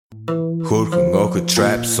Hurken okkur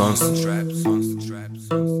trap sonsen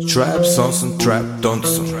Trap sonsen, trap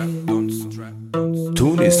donsen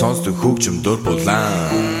Tuni sonstu húkjum dörrbóllan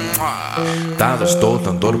Daður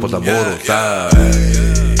stoltan dörrbólla morullan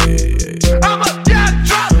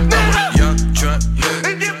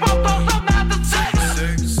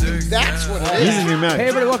That's what it is. Hey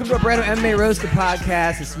everybody, welcome to a brand new MMA Roasted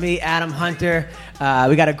podcast. It's me, Adam Hunter.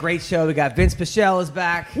 We got a great show. We got Vinc Pichel is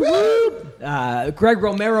back. Greg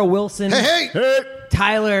Romero Wilson. Hey.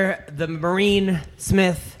 Tyler, the Marine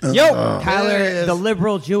Smith. Tyler, the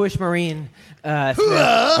liberal Jewish Marine Smith.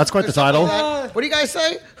 That's quite the title. What do you guys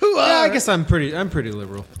say? I guess I'm pretty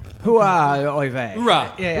liberal. Hoorah, oy vey.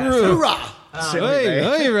 Hoorah. Yeah. Hoorah!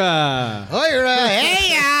 Hoorah.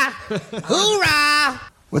 Hoorah! Hoorah!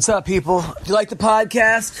 What's up, people? Do you like the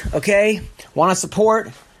podcast? Okay. Want to support?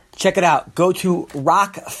 Check it out. Go to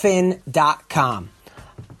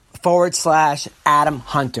rockfin.com/Adam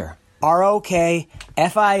Hunter.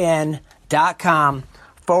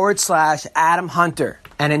 ROKFIN.com/Adam Hunter.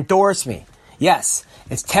 And endorse me. Yes,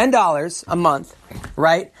 it's $10 a month,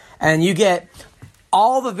 right? And you get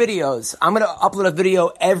all the videos. I'm going to upload a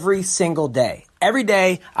video every single day. Every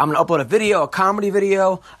day, I'm going to upload a video, a comedy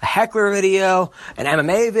video, a heckler video, an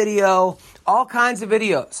MMA video, all kinds of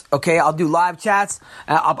videos. Okay, I'll do live chats.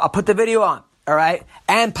 I'll put the video on, all right?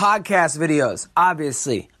 And podcast videos,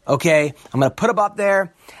 obviously. Okay, I'm going to put them up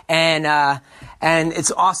there, and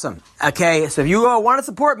it's awesome. Okay, so if you want to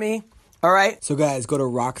support me, all right? So guys, go to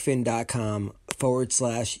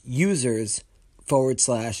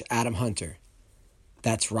rockfin.com/users/Adam Hunter.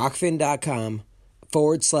 That's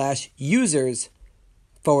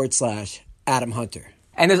rockfin.com/users/Adam Hunter.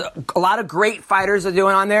 And there's a lot of great fighters are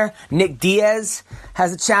doing on there. Nick Diaz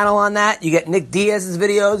has a channel on that. You get Nick Diaz's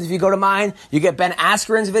videos. If you go to mine, you get Ben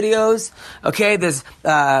Askren's videos. Okay, there's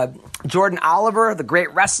Jordan Oliver, the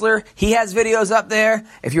great wrestler. He has videos up there.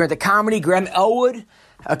 If you're into comedy, Graham Elwood.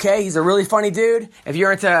 Okay, he's a really funny dude. If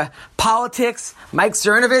you're into politics, Mike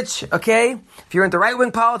Cernovich, okay? If you're into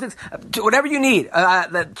right-wing politics, whatever you need,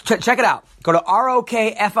 check it out. Go to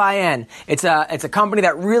ROKFIN. It's a company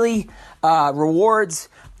that really rewards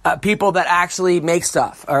people that actually make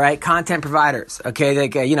stuff, all right? Content providers, okay?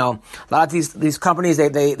 They, a lot of these companies,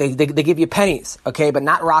 they give you pennies, okay? But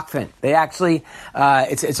not Rockfin. They actually,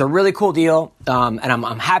 it's a really cool deal, and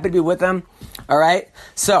I'm happy to be with them, all right?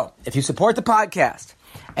 So, if you support the podcast,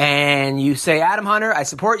 and you say, Adam Hunter, I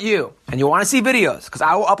support you, and you want to see videos, because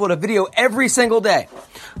I will upload a video every single day,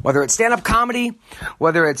 whether it's stand-up comedy,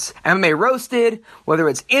 whether it's MMA Roasted, whether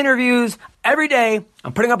it's interviews, every day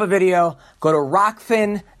I'm putting up a video. Go to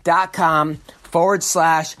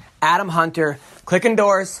rockfin.com/Adam Hunter, click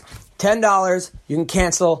endorse, $10, you can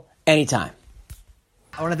cancel anytime.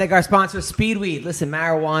 I want to thank our sponsor, Speedweed. Listen,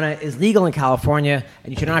 marijuana is legal in California,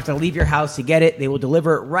 and you should not have to leave your house to get it. They will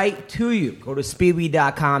deliver it right to you. Go to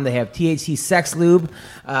speedweed.com. They have THC sex lube.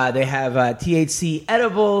 They have THC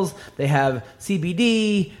edibles. They have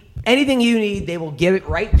CBD. Anything you need, they will give it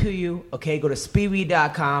right to you. Okay, go to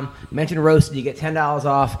speedweed.com. Mention Roasted. You get $10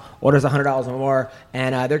 off. Orders $100 or more.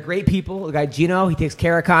 And they're great people. The guy, Gino, he takes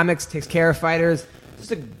care of comics, takes care of fighters.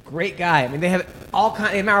 Just a great guy. I mean, they have all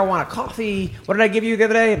kinds of marijuana, coffee. What did I give you the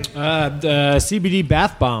other day? CBD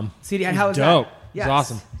bath bomb. CBD, how was dope. that? It was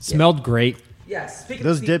awesome. Smelled great. Yes. Speaking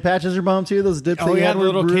Those of dip patches are bomb too. Those dips. Oh, yeah, the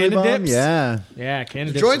little Canada dips. Yeah. Yeah,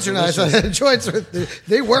 Canada The dips. joints are nice. The joints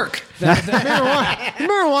they work. The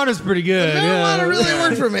marijuana's pretty good. Marijuana really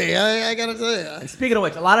worked for me. I gotta tell you. And speaking of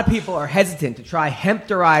which, a lot of people are hesitant to try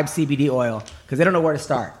hemp-derived CBD oil because they don't know where to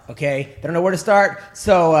start, okay? They don't know where to start,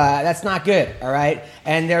 so that's not good, all right?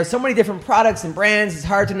 And there are so many different products and brands, it's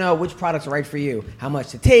hard to know which products are right for you, how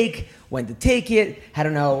much to take, when to take it, how to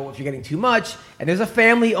know if you're getting too much. And there's a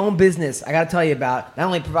family-owned business I got to tell you about. Not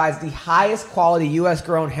only provides the highest quality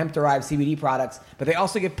U.S.-grown hemp-derived CBD products, but they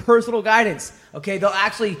also give personal guidance. Okay, they'll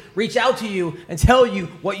actually reach out to you and tell you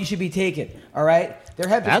what you should be taking. All right, their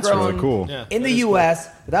hemp is grown really cool. in the U.S.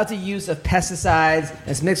 without the use of pesticides, and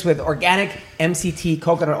it's mixed with organic MCT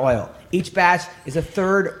coconut oil. Each batch is a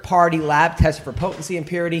third-party lab tested for potency and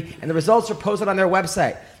purity, and the results are posted on their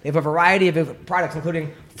website. They have a variety of products,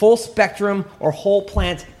 including full-spectrum or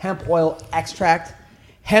whole-plant hemp oil extract,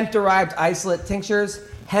 hemp-derived isolate tinctures,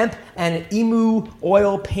 hemp and emu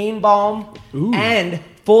oil pain balm, and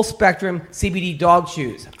full-spectrum CBD dog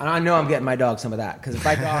chews. And I know I'm getting my dog some of that, because if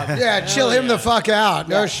my dog... Yeah, chill him the fuck out.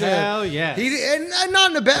 No shit. Hell yeah. And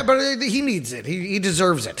not in a bad, but he needs it. He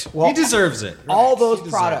deserves it. Well, he deserves it. All those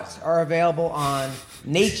products are available on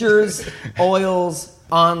Nature's Oils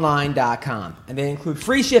naturesonline.com, and they include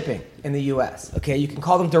free shipping in the U.S. Okay, you can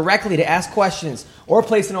call them directly to ask questions or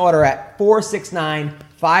place an order at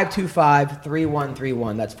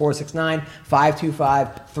 469-525-3131. That's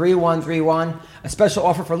 469-525-3131. A special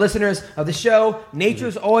offer for listeners of the show,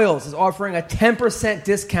 Nature's Oils is offering a 10%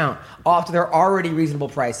 discount off to their already reasonable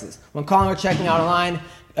prices. When calling or checking out online,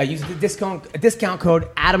 use the discount code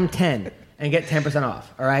ADAM10 and get 10%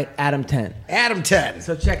 off. All right, ADAM10. Adam 10.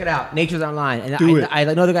 So check it out, Nature's Online. And Do it. I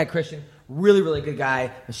know the guy Christian, really, really good guy.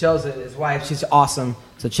 Michelle's his wife, she's awesome.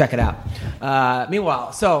 So check it out.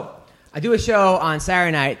 Meanwhile, so I do a show on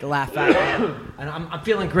Saturday night, The Laugh Factory, and I'm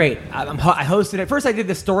feeling great. I hosted it. First, I did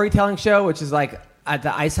the storytelling show, which is like at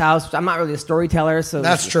the Ice House. I'm not really a storyteller, so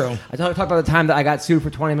That's true. I talked about the time that I got sued for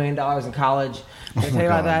 $20 million in college. Did I tell you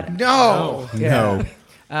about that? No. No.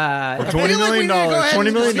 For $20 million.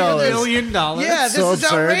 $20 million. $1 million. Yeah, this So is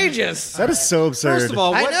absurd. outrageous. That is so absurd. First of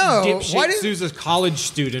all, I what know. Why dipshit did- sues a college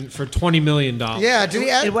student for $20 million? Yeah, did he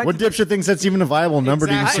It went what dipshit thinks that's even a viable number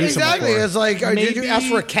to Exactly. sue someone Exactly. for? It's like, did you Maybe- ask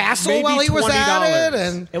for a castle maybe while he was at $20. it?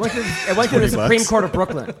 And It went to the Supreme Court of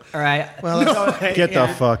Brooklyn. All right. well, Get the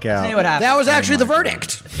fuck Tell you out. what happened. that was actually the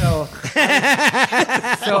verdict. So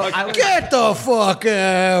I was, Get the fuck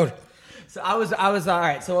out. So I was all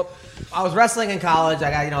right. So I was wrestling in college.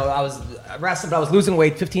 I was wrestling, but I was losing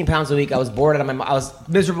weight, 15 pounds a week. I was bored. I was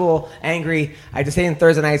miserable, angry. I had to stay in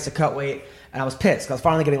Thursday nights to cut weight, and I was pissed because I was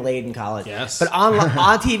finally getting laid in college. Yes. But on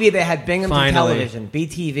TV, they had Binghamton Finally. Television,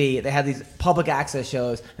 BTV. They had these public access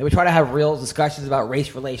shows. They would try to have real discussions about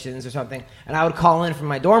race relations or something. And I would call in from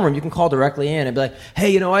my dorm room. You can call directly in and be like,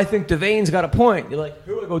 "Hey, I think Devayne's got a point." You're like,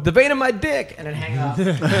 "Who?" I go, "Devayne and my dick," and then hang up.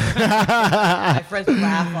 My friends would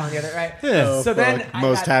laugh on the other, right? Oh, So then fuck.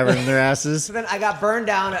 Most having their asses. So then I got burned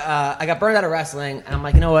down. I got burned out of wrestling, and I'm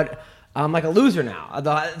like, you know what? I'm like a loser now.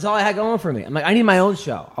 That's all I had going for me. I'm like, I need my own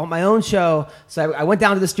show. I want my own show. So I went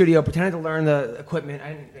down to the studio, pretended to learn the equipment.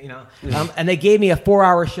 And they gave me a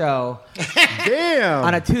 4-hour show Damn.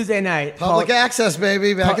 on a Tuesday night. Public called- access,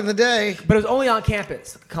 baby, back in the day. But it was only on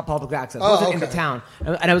campus, public access. It Oh, wasn't in the okay. town.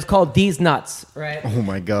 And it was called D's Nuts, right? Oh,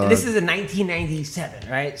 my God. And this is in 1997,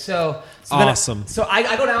 right? So then Awesome. So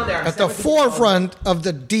I go down there. At the forefront of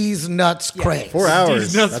the D's Nuts craze. 4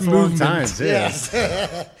 hours. nuts That's a long movement. time, too. Yes.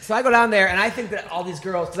 So I go down there, and I think that all these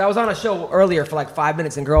girls, because I was on a show earlier for like 5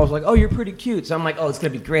 minutes, and girls were like, "Oh, you're pretty cute." So I'm like, "Oh, it's gonna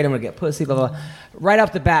be great. I'm gonna get pussy." Blah blah. Blah. Right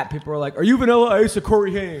off the bat, people were like, "Are you Vanilla Ice or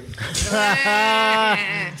Corey Haim?"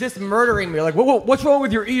 Just murdering me. Like, what's wrong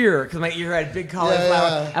with your ear? Because my ear had big cauliflower,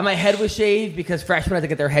 yeah. and my head was shaved because freshmen had to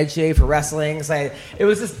get their head shaved for wrestling. So it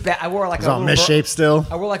was just I wore like It's all misshaped still.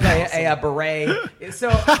 I wore like a beret. So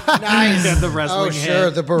Nice. The wrestling Oh, head. sure,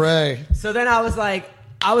 the beret. So then I was like,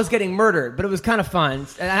 I was getting murdered, but it was kind of fun.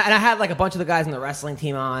 And I had like a bunch of the guys on the wrestling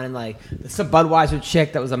team on, and like some Budweiser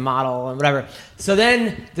chick that was a model and whatever. So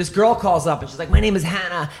then this girl calls up and she's like, "My name is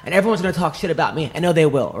Hannah, and everyone's gonna talk shit about me." I know they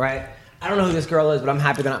will, right? I don't know who this girl is, but I'm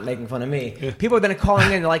happy they're not making fun of me. Yeah. People are then calling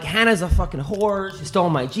in, they're like, "Hannah's a fucking whore. She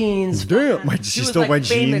stole my jeans." Damn, She she stole was my like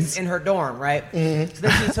famous jeans. in her dorm, right? So, then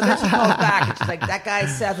she calls back and she's like, "That guy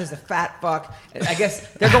Seth is a fat fuck." And I guess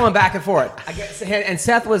they're going back and forth. And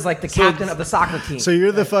Seth was like the captain of the soccer team. So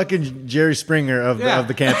you're the fucking Jerry Springer of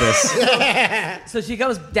the campus. So she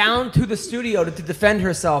goes down to the studio to defend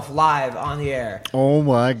herself live on the air. Oh,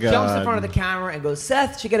 my God. Jumps in front of the camera and goes,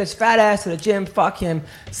 "Seth should get his fat ass to the gym. Fuck him."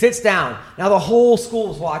 Sits down. Now the whole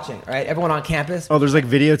school's watching, right? Everyone on campus. Oh, there's like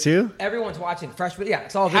video, too? Everyone's watching. Freshman. Yeah,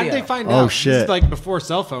 it's all How video. did they find Oh, out? shit. This is like before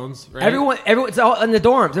cell phones, right? Everyone, it's all in the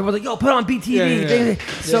dorms. Everyone's like, "Yo, put on BTV."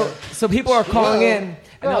 Yeah. So people are calling in. And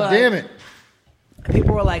they're Oh, like- damn it.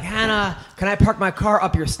 People were like, "Hannah, can I park my car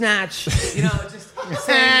up your snatch?" Just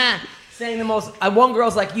saying the most. One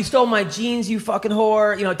girl's like, "You stole my jeans, you fucking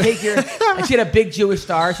whore. Take your." And she had a big Jewish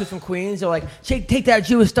star. She was from Queens. They're like, "Take that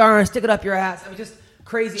Jewish star and stick it up your ass." I mean, just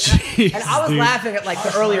crazy. And I was dude. laughing at like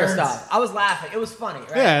the earlier stuff. I was laughing. It was funny,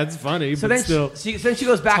 right? Yeah, it's funny, So but then still. then she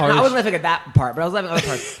goes back. harsh. I wasn't laughing at that part, but I was laughing at other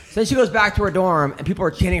parts. So then she goes back to her dorm, and people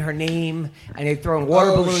are chanting her name, and they're throwing water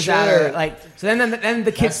Oh, balloons at her. shit. Like, so then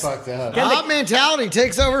the kids. That's fucked up. Then Mob mentality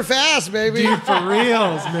takes over fast, baby. Dude, for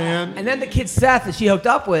reals, man. And then the kid Seth that she hooked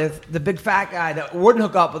up with, the big fat guy that wouldn't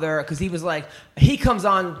hook up with her because he was like, he comes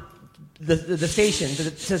on the station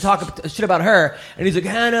to talk shit about her, and he's like,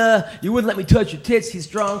 "Hannah, you wouldn't let me touch your tits." He's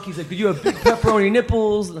drunk. He's like, "You have big pepperoni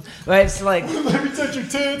nipples." Right? It's like, Let me touch your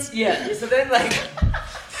tits. yeah.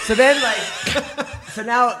 So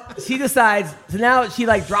now she decides. So now she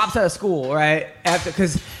like drops out of school, right?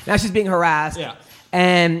 Because now she's being harassed. Yeah.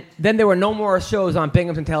 And then there were no more shows on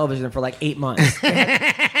Binghamton Television for like 8 months. They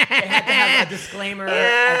had to have a disclaimer at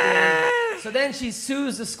the end. So then she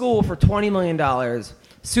sues the school for $20 million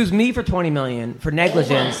sues me for $20 million for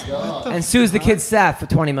negligence, and sues the kid Seth for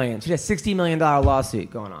 $20 million. She has a $60 million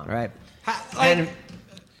lawsuit going on, right?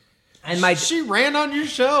 And she ran on your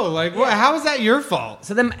show. Like, what? How is that your fault?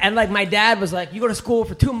 So then, and like my dad was like, "You go to school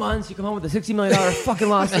for 2 months, you come home with a $60 million fucking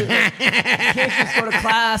lawsuit. Like, you can't just go to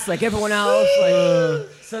class like everyone else." Like,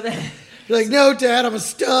 so then. You're like, no, Dad, I'm a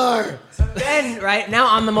star. So then, right,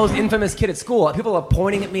 now I'm the most infamous kid at school. People are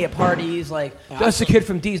pointing at me at parties, like, that's a kid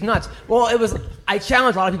from D's Nuts. Well, I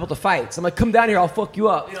challenged a lot of people to fight. So I'm like, come down here, I'll fuck you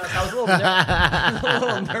up. You know, I was a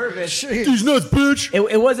little nervous. D's Nuts, bitch.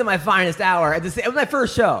 It wasn't my finest hour. It was my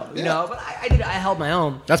first show, you know, but I held my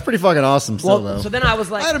own. That's pretty fucking awesome still, though. So then I was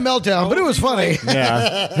like... I had a meltdown, but it was funny.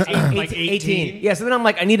 Yeah. Like 18? Yeah, so then I'm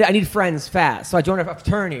like, I need friends fast. So I joined a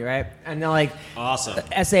fraternity, right? And they're like... Awesome.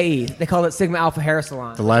 SAE. They call it Sigma Alpha Hair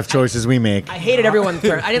Salon. The life choices we make. I hated everyone.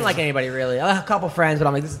 I didn't like anybody, really. I had a couple friends, but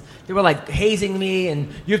I'm like, they were like hazing me,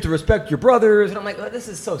 and you have to respect your brothers. And I'm like, oh, this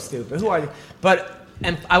is so stupid. Who are you? But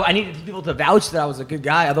I needed people to vouch that I was a good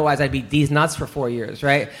guy. Otherwise, I'd be D's Nuts for 4 years,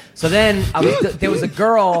 right? So then there was a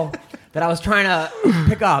girl that I was trying to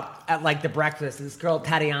pick up at like the breakfast. This girl,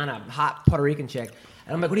 Tatiana, hot Puerto Rican chick.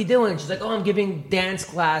 And I'm like, what are you doing? She's like, oh, I'm giving dance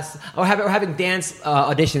class. We're having dance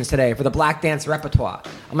auditions today for the black dance repertoire.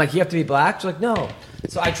 I'm like, you have to be black? She's like, no.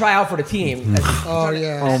 So I try out for the team. Oh,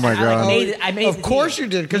 yeah. Oh, my God. I made of course you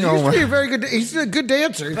did, because he used to be a very good... He's a good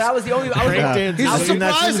dancer. But I was the only... He's a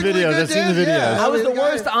surprisingly good dancer. I was the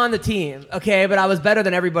worst on the team, okay? But I was better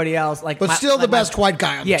than everybody else. Like, but still the best white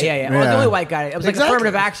guy on the team. Yeah. I was the only white guy. It was like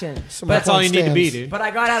affirmative action. That's all you need to be, dude. But I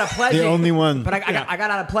got out of pledging. The only one. But I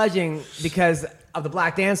got out of pledging because of the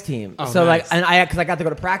black dance team. Oh, so nice. because I got to go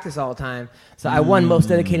to practice all the time. So I won most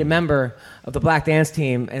dedicated member of the black dance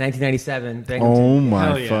team in 1997. Oh my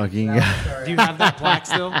Hell yeah. fucking God. Do you have that plaque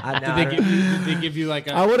still? Did they give you like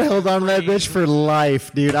a... I would have held on to that bitch for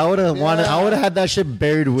life, dude. I would have had that shit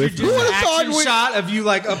buried with Dude, me. Who would've an thought action shot of you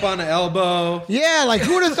like up on an elbow. Yeah, like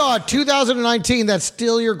who would have thought 2019, that's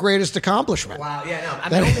still your greatest accomplishment? Wow, yeah, no. I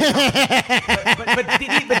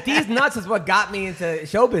mean, but D's Nuts is what got me into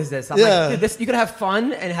show business. I'm like, dude, you could have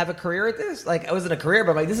fun and have a career at this. Like, it wasn't a career,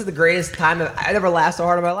 but I'm like, this is the greatest time I never laughed so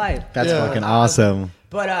hard in my life. That's fucking awesome.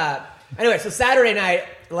 But anyway, so Saturday night,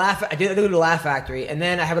 I did go to the Laugh Factory, and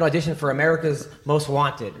then I have an audition for America's Most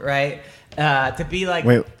Wanted, right? To be like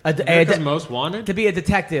America's Most Wanted? To be a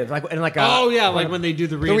detective, like in like a like when they do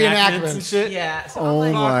the reenactments and shit. Yeah. So Oh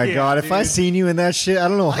I'm like, my God! dude. If I seen you in that shit, I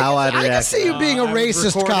don't know how I'd I can react. see you being a I would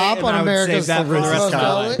racist record it cop and on I would America's save that for the rest of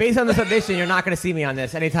my life. based on this audition, you're not going to see me on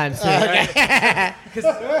this anytime soon. Because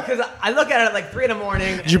I look at it at like 3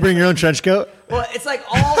 a.m. Did you bring your own trench coat? Well, it's like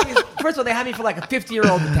all these. First of all, they have me for like a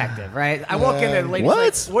 50-year-old detective, right? I walk in there, the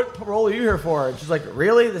lady's like, "What role are you here for?" And she's like,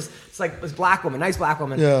 "Really?" It's like this black woman, nice black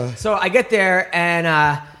woman. Yeah. So I get there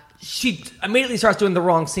and she immediately starts doing the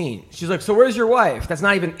wrong scene. She's like, "So where's your wife?" That's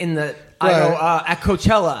not even in the. I go at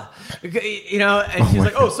Coachella, you know, and she's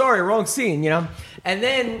like, "Oh, sorry, wrong scene," you know. And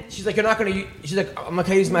then she's like, "You're not gonna." She's like, "I'm not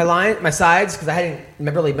gonna use my sides because I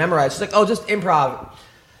hadn't really memorized." She's like, "Oh, just improv."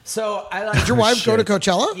 So I like. Did your wife go to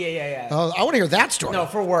Coachella? Yeah. Oh, I want to hear that story. No,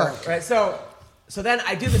 for work, right? So then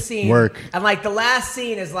I do the scene. Work. And like the last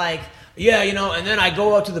scene is like, yeah, you know, and then I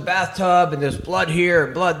go out to the bathtub and there's blood here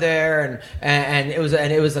and blood there and it was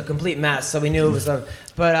a complete mess. So we knew it was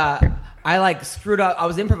I like screwed up. I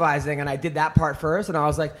was improvising and I did that part first and I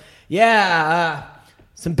was like, yeah,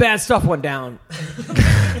 some bad stuff went down.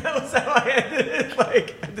 That was how I ended it.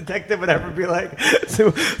 Like a detective would ever be like,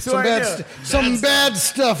 some bad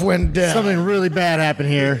stuff went down. Something really bad happened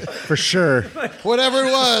here, for sure. Whatever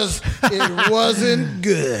it wasn't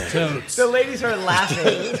good. The lady started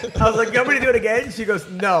laughing. I was like, "You want me to do it again?" She goes,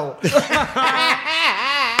 "No."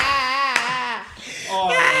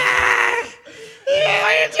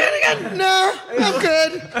 No, I'm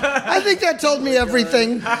good. I think that told me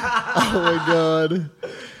everything. Oh my God.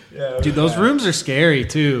 Dude, those rooms are scary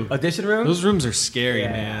too. Audition room? Those rooms are scary,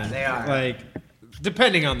 man. they are. Like,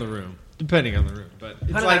 depending on the room. But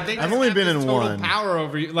it's like they I've just only have been this in total one. power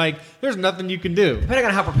over you. Like, there's nothing you can do. Depending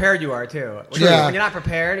on how prepared you are, too. When you're not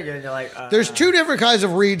prepared, you're like... There's two different kinds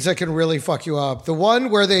of reads that can really fuck you up. The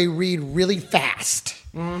one where they read really fast,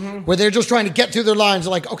 where they're just trying to get through their lines.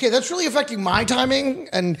 They're like, okay, that's really affecting my timing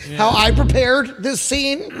and how I prepared this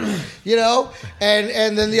scene, you know?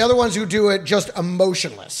 And then the other ones who do it just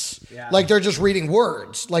emotionless. Yeah. Like they're just reading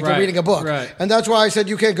words, like they're reading a book. Right. And that's why I said,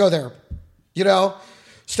 you can't go there, you know?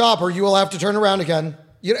 Stop, or you will have to turn around again.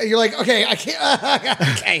 You're like, okay, I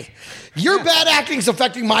can't. Okay, your bad acting's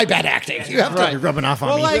affecting my bad acting. You have to. You're rubbing off on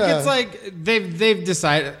me. Well, like it's like they've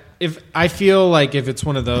decided. if I feel like if it's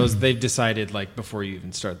one of those, they've decided like before you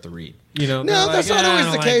even start the read. You know, No, they're that's like, not "I always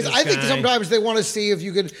don't the like case. this I think guy." sometimes they want to see if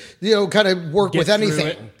you could, kind of work Get with through anything.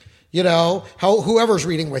 it. Whoever's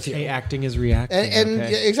reading with you. Hey, acting is reacting. And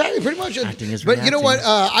okay? yeah, exactly, pretty much. Acting is But you know what?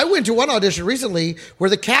 reacting. I went to one audition recently where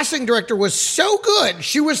the casting director was so good.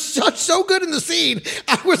 She was so good in the scene.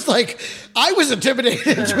 I was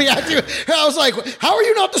intimidated to be acting. I was like, how are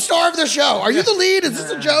you not the star of this show? Are you the lead? Is this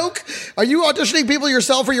a joke? Are you auditioning people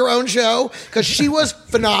yourself for your own show? Because she was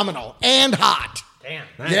phenomenal and hot. Damn.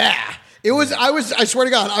 Yeah. It was, I swear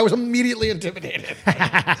to God, I was immediately intimidated.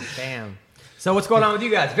 Damn. So what's going on with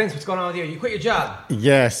you guys? Vince, what's going on with you? You quit your job.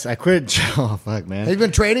 Yes, I quit. Oh, fuck, man. Have you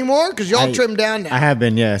been training more? Because y'all trimmed down now. I have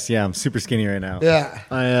been, yes. Yeah, I'm super skinny right now.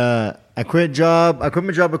 Yeah. I quit job. I quit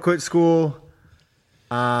my job. I quit school.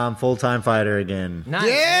 Full-time fighter again. Nice.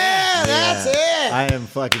 Yeah, that's it. I am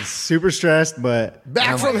fucking super stressed, but Back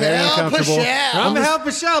I'm from very hell, uncomfortable. Pichel. I'm gonna help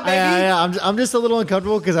Pichel, baby. Yeah, I'm just a little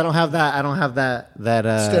uncomfortable because I don't have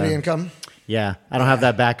that Steady income. Yeah, I don't have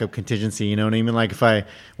that backup contingency. You know what I mean? Like if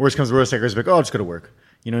worst comes to worst, I go like, oh, I'll just go to work.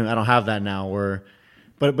 You know, I don't have that now.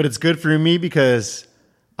 But it's good for me because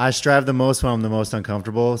I strive the most when I'm the most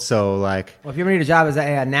uncomfortable. So like, Well, if you ever need a job as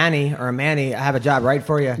a nanny or a manny, I have a job right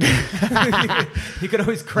for you. You could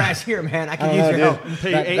always crash here, man. I can use your help. Pay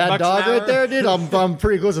you $8 that an dog hour. right there, dude. I'm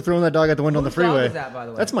pretty close to throwing that dog out the window on the Whose dog freeway. is that, by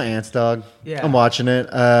the way? That's my aunt's dog. Yeah. I'm watching it.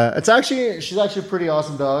 She's actually a pretty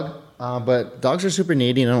awesome dog. But dogs are super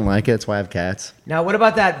needy, and I don't like it. That's why I have cats. Now, what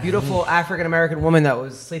about that beautiful African American woman that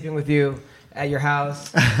was sleeping with you at your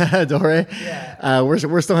house? Dore. Yeah.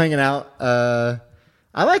 We're still hanging out.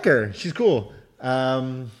 I like her. She's cool.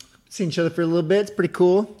 Seen each other for a little bit. It's pretty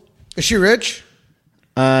cool. Is she rich?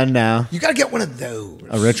 No. You got to get one of those.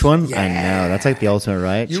 A rich one? Yeah. I know. That's like the ultimate,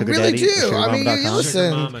 right? You Sugar really daddy, do. I mean, sugarmama.com.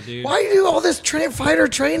 listen. Sugar mama, dude. Why do you do all this fighter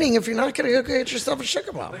training if you're not going to get yourself a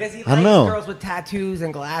sugar mama? Because he I likes know. girls with tattoos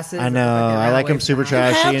and glasses. I know. I like them super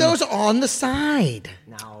trashy. Have and- those on the side.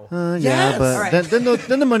 No. Yeah, Yes. but All right.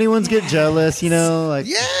 then the money ones get jealous, you know? Like,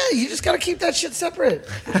 Yeah, you just got to keep that shit separate.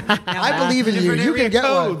 I believe in you. Different You can area get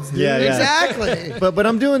codes, one. dude. Yeah, yeah. Exactly. But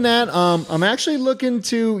I'm doing that. I'm actually looking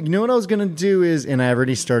to. You know what I was gonna do is, and I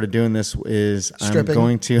already started doing this. Is Stripping. I'm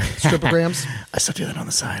going to Stripograms. I still do that on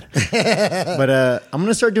the side. But I'm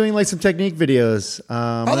gonna start doing like some technique videos.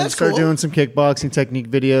 I'm gonna that's start cool. doing some kickboxing technique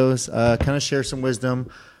videos. Kind of share some wisdom.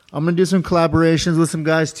 I'm gonna do some collaborations with some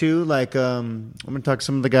guys too. Like I'm gonna talk to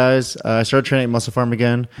some of the guys. I started training at Muscle Farm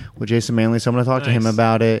again with Jason Manley, so I'm gonna talk to him Nice.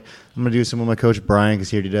 about it. I'm gonna do some with my coach Brian because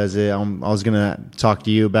he already does it. I was gonna talk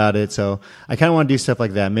to you about it, so I kind of want to do stuff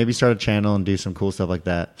like that. Maybe start a channel and do some cool stuff like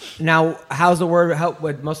that. Now, how's the word?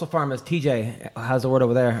 With Muscle Farm is TJ? How's the word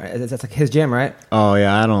over there? That's like his gym, right? Oh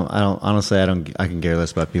yeah, I don't honestly I can care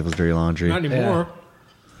less about people's dirty laundry. Not anymore.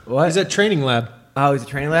 What? He's at Training Lab. Oh, he's a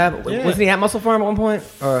training lab. Yeah. Wasn't he at Muscle Farm at one point?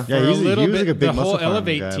 Or Yeah, For he was like a big the whole Muscle Farm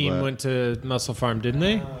Elevate guy, team but- went to Muscle Farm, didn't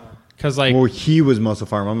they? Because like Well, he was Muscle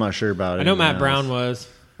Farm. I'm not sure about it. I know Matt Anyone Brown else. was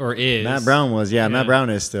or is. Matt Brown was, yeah. Matt Yeah. Brown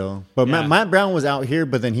is still, but Yeah. Matt Brown was out here,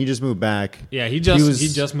 but then he just moved back. Yeah, he just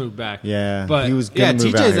was- moved back. Yeah, but he was gonna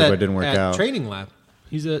move out TJ's here, at, but it didn't work at out. Training Lab.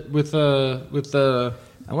 He's at with the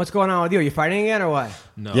And what's going on with you? Are you fighting again or what?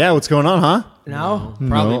 no. Yeah, what's going on, huh? No.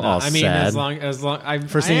 Probably No, not. all I mean, sad. as long I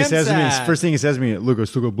First thing he says to me is, look, I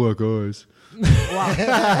still got black eyes. He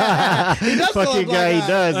does Fucking guy, he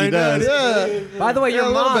does, he does. Yeah. By the way, your Yeah,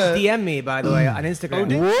 a little mom bit. DM'd me, by the way, on Instagram.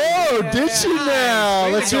 Whoa, did she now?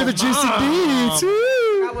 Let's hear the juicy beats. Woo.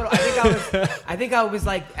 I think I was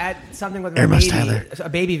like at something with my Air Musk baby, Tyler. a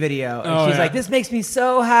baby video. And Oh, she's yeah. like, "This makes me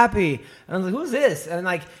so happy." And I was like, "Who's this?" And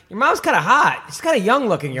like, your mom's kind of hot. She's kind of young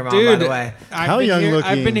looking. Your mom, Dude, by the way. How young looking?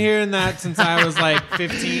 I've been hearing that since I was like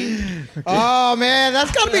 15. Oh man,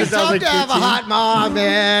 that's gotta be Sounds tough like to have a 15. hot mom,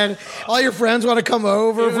 man. All your friends want to come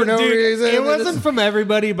over for no Dude, reason. It wasn't from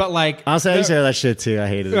everybody, but like Honestly, I used to hear that shit too. I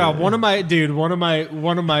hated yeah, it. one of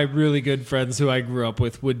my really good friends who I grew up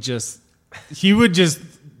with would just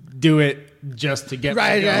do it just to get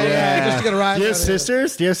Right, me right, going. yeah. Just to get a rise Do you have out of it.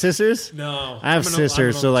 sisters? Do you have sisters? No, I have I'm an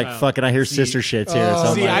sisters, so only like child. fucking, I hear See- sister shit too. Oh, so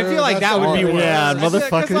I'm See, like, I feel like That's that would be hard. worse. yeah, Because,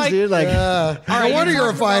 motherfuckers, like, dude. Like, No wonder you're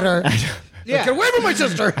a fighter. Yeah. Get away from my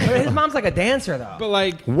sister. But his mom's like a dancer, though. But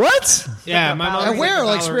like, what? yeah, my mom. And where?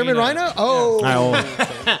 Like Spearmint Rhino? Oh.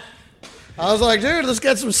 I was like, dude, let's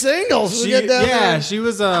get some singles. Let's get down there. She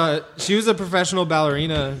was a professional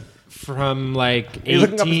ballerina from like you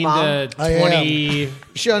looking up his 18 mom? to 20, Is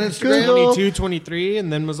she on Instagram? 22, 23,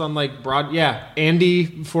 and then was on like broad. Yeah, Andy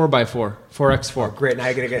 4x4, 4x4. Great, now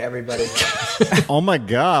you're gonna get everybody. Oh my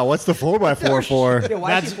god, what's the 4x4 for? Yeah,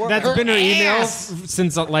 why is That's she 4x4? that's been her email ass.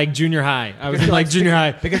 since like junior high. I was in like junior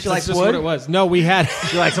high because she That's likes just wood? what it was. No, we had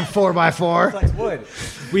You like some 4x4? Likes wood.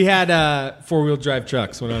 we had 4-wheel drive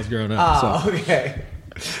trucks when I was growing up. Oh, So. okay.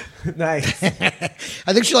 Nice.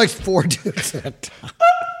 I think she likes 4 dudes at a time.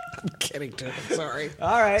 I'm kidding, dude. I'm sorry.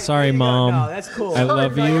 All right. Sorry, there you go. Mom. No, that's cool. I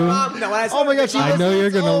love No, your you. mom- no, when I saw Oh my your God, she mom- I know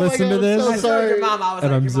you're gonna Oh my listen to God, this. I'm I so saw your sorry. mom. I was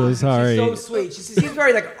And like, I'm your so mom, sorry. She's so sweet. She's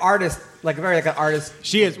very like artist, like very like an artist.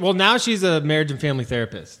 She is. Well, now she's a marriage and family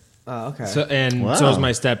therapist. Oh, okay. So and Wow. so is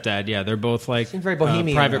my stepdad. Yeah, they're both like Seems very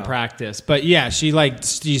bohemian, private though. practice. But yeah,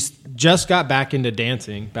 she's just got back into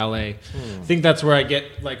dancing, ballet. I think that's where I get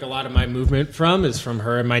like a lot of my movement from is from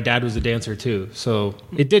her. And my dad was a dancer too, so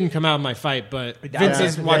it didn't come out in my fight. But Vince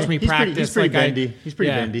has watched me practice. He's pretty like bendy. He's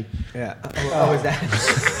pretty bendy. yeah. Oh, is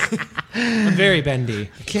that? I'm very bendy.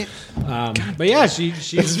 Can't. But yeah,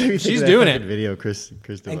 she's doing it. Video, Chris.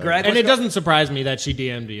 And Greg, And it doesn't surprise me that she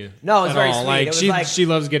DM'd you. No, it's at very all. sweet. Like It was she like- she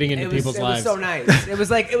loves getting into people's lives. It was so nice. It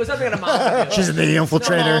was something that a mom would do. She's the Mom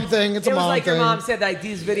infiltrator. thing. It's a It was mom like thing. your mom said, like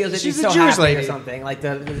these videos that She's she's a so Jewish happy lady. or something, like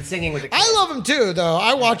the singing with the. I love him too, though.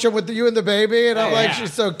 I watch him with you and the baby, and I'm Oh, like, yeah.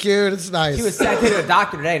 she's so cute. It's nice. She was sent to the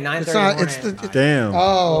doctor today, 9:30 It's not. in It's the morning. the. Damn.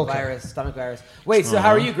 Oh, okay. Virus, stomach virus. Wait, so how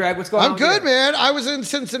are you, Greg? What's going on? I'm with good, you? man. I was in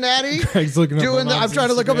Cincinnati Greg's looking up doing. my I'm mom's trying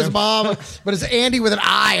to look up his Instagram. mom, but it's Andy with an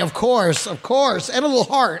I, of course, and a little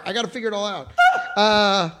heart. I got to figure it all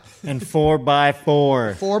out. And 4x4.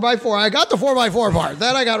 4x4. I got the 4x4 part.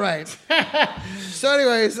 That I got right. So,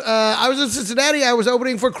 anyways, I was in Cincinnati. I was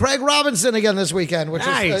opening for Craig Robinson again this weekend, which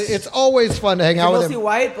Nice. is it's always fun to hang out with Mostly him.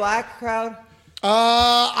 white, black crowd,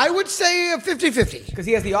 I would say 50-50. because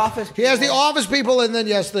he has the office. He has the office people and then,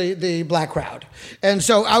 yes, the black crowd. And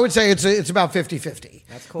so I would say it's about 50-50.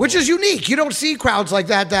 That's cool. Which is unique. You don't see crowds like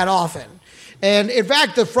that often. And in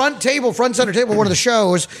fact, the front center table, one of the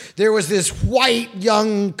shows, there was this white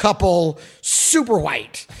young couple, super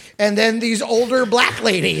white. And then these older black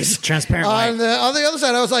ladies. Transparent on the other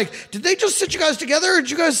side, I was like, did they just sit you guys together? Or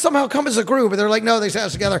did you guys somehow come as a group? And they're like, no, they sat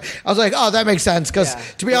us together. I was like, oh, that makes sense. Because Yeah.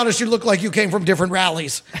 to be honest, you look like you came from different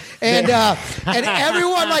rallies. And and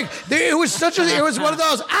everyone, like, it was one of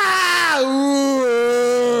those,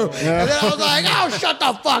 ooh. And then I was like, oh, shut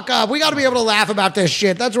the fuck up. We got to be able to laugh about this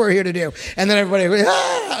shit. That's what we're here to do. And then everybody,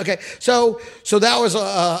 okay. So that was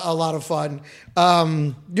a lot of fun.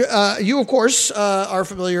 You, of course, are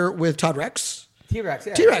familiar with Todd Rex. T-Rex.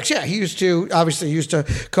 Yeah. T-Rex, yeah. He used to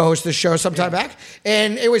co-host this show some time back.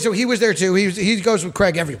 And anyway, so he was there too. He goes with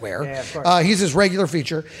Craig everywhere. Yeah, of course. He's his regular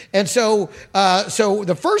feature. And so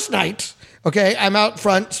the first night, okay, I'm out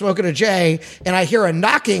front smoking a J, and I hear a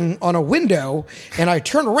knocking on a window, and I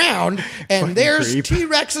turn around, and there's creep.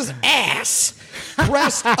 T-Rex's ass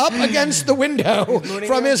pressed up against the window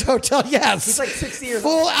from his hotel. Yes, He's like 60 years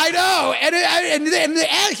full. I know, and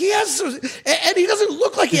he has, and he doesn't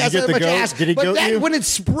look like he Did has you get that the much goat? ass. Did he but goat that, you? when it's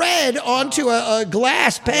spread onto a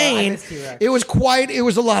glass pane, miss T-Rex. it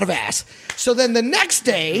was a lot of ass. So then the next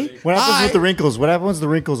day, What happens with the wrinkles? What happens with the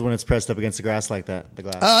wrinkles when it's pressed up against the grass like that? The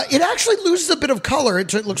glass. It actually loses a bit of color.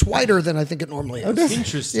 It looks whiter than I think it normally is.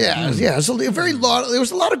 Interesting. Yeah. So very lot. There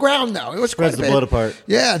was a lot of ground though. It was Spreads quite a the bit. blood apart.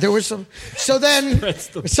 Yeah, there was some. So then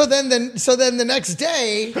the next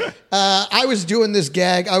day, I was doing this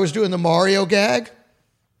gag. I was doing the Mario gag.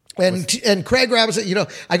 And Craig Robinson,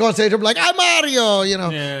 I go on stage, I'm like, I'm Mario,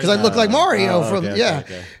 because I look like Mario from,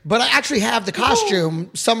 okay. But I actually have the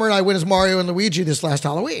costume. Summer and I went as Mario and Luigi this last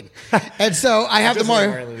Halloween. And so I have the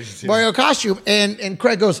Mario costume. And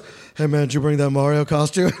Craig goes, hey man, did you bring that Mario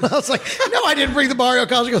costume? And I was like, no, I didn't bring the Mario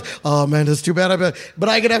costume. He goes, oh man, that's too bad. But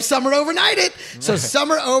I could have Summer overnight it. So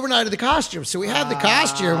Summer overnighted the costume. So we had the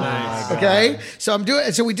costume. Okay. So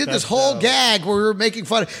so we did this whole gag where we were making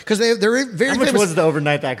fun because they're very How much famous. was the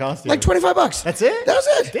overnight that costume? Like $25. That's it? That was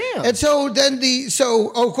it. Damn. And so then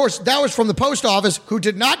of course, that was from the post office who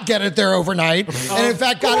did not get it there overnight, and in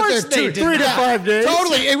fact got it there 3 to 5 days.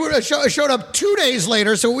 Totally, it showed up 2 days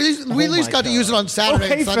later. So we at least got to use it on Saturday.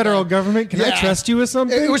 Hey, and Sunday. federal government, can I Yeah. trust you with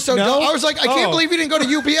something? It was so No? dope. I was like, I can't Oh. believe you didn't go to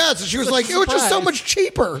UPS. And she was like, it was just so surprised. much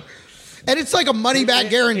cheaper. And it's like a money back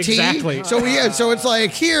guarantee. Exactly. So it's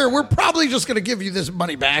like, here, we're probably just going to give you this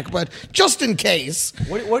money back, but just in case.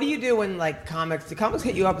 What do you do when like the comics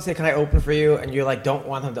hit you up and say, "Can I open for you?" And you like don't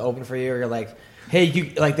want them to open for you, or you're like, "Hey,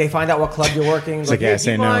 they find out what club you're working." like, yeah, "Hey, do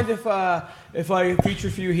say you no." mind if I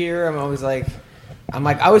feature for you here?" I'm always like, I'm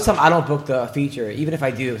like, I always tell them I don't book the feature, even if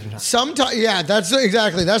I do. Sometimes, yeah, that's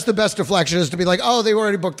the best deflection is to be like, oh, they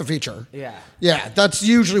already booked the feature. Yeah. Yeah, that's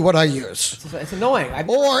usually what I use. It's annoying.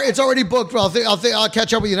 Or it's already booked. Well, I'll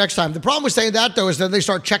catch up with you next time. The problem with saying that though is then they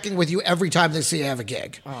start checking with you every time they see you have a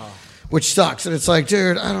gig, which sucks. And it's like,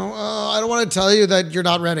 dude, I don't want to tell you that you're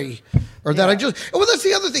not ready. Or that I just... Well, that's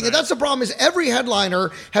the other thing. And that's the problem is every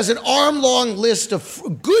headliner has an arm-long list of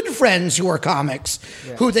good friends who are comics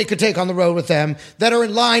who they could take on the road with them that are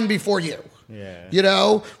in line before you. Yeah. You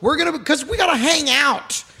know? Because we got to hang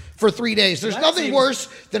out for 3 days. There's nothing worse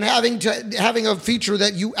than having a feature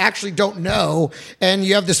that you actually don't know and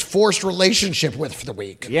you have this forced relationship with for the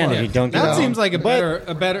week. Yeah, and if you don't That know. seems like a better...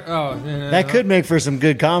 That could make for some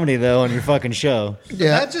good comedy, though, on your fucking show.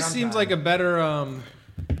 Yeah. That just seems like a better...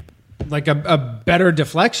 like a better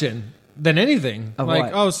deflection than anything. Of like,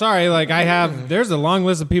 what? oh, sorry, like there's a long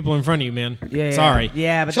list of people in front of you, man. Yeah. Sorry.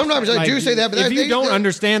 Yeah, but Sometimes I do say that, but if you don't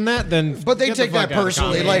understand that, then but they get the take that fuck out of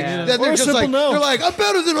personally. comedy. Like Yeah. then Or they're a just simple like no. they're like, I'm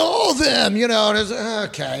better than all of them, you know. And it's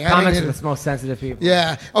okay. comics are the most sensitive people.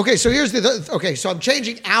 Yeah. Okay. So here's okay. So I'm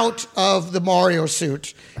changing out of the Mario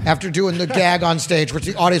suit after doing the gag on stage, which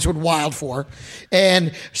the audience went wild for,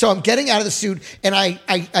 and so I'm getting out of the suit, and I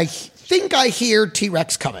think I hear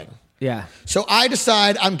T-Rex coming. Yeah. So I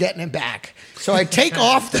decide I'm getting him back. So I take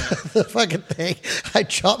off the fucking thing. I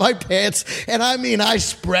drop my pants, and I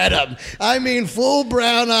spread them. Full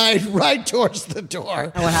brown-eyed right towards the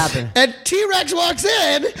door. And what happened? And T-Rex walks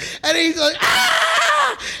in, and he's like,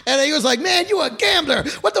 ah! And he was like, man, you a gambler.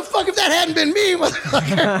 What the fuck if that hadn't been me,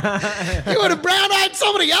 motherfucker? You would have brown-eyed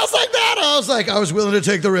somebody else like that? I was like, I was willing to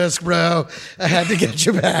take the risk, bro. I had to get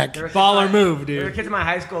you back. Baller move, There were dude. kids in my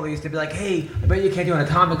high school that used to be like, hey, I bet you can't do an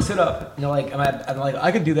atomic sit-up. And they're like, I'm like,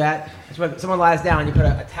 I could do that. That's when someone lies down, you put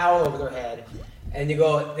a towel over their head, and they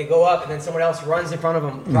go up, and then someone else runs in front of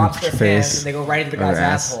them, drops their pants, and they go right into the guy's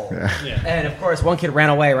asshole. Yeah. And of course, one kid ran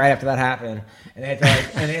away right after that happened. And they had to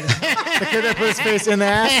The kid that put his face in the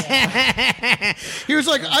ass. He was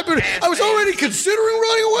like, I was already considering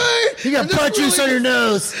running away. You got and this butt juice on your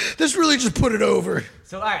nose. This really just put it over.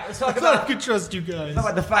 So, all right, let's talk I thought I about, could trust you guys.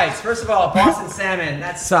 the fights. First of all, Boston Salmon,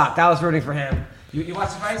 that sucked. I was rooting for him. You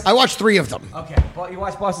watched the fights? I watched 3 of them. Okay. You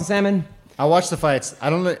watched Boston Salmon? I watched the fights. I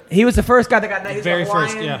don't know. He was the first guy that got he was Very a Hawaiian.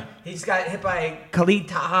 first, yeah. He just got hit by Khalid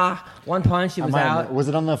Taha. One punch, he was out. Was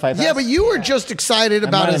it on the fight? Yeah, but you were just excited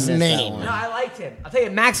about might have his missed that name. one. No, I liked him. I'll tell you,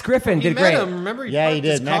 Max Griffin He did met great. him. Remember, Yeah, he parked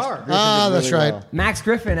his did. Max car. Griffin Ah, did that's really right. well. Max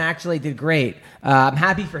Griffin actually did great. I'm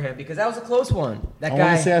happy for him because that was a close one. That I guy.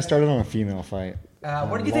 want to say I started on a female fight.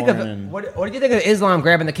 What did you think of Lauren. what did you think of Islam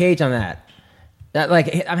grabbing the cage on that?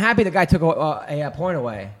 I'm happy the guy took a point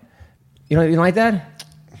away. You don't like that?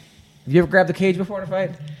 Have you ever grabbed the cage before in a fight?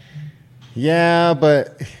 Yeah,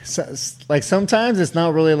 but sometimes it's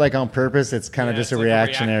not really like on purpose. It's kind of just a it's like a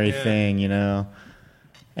reactionary thing, you know.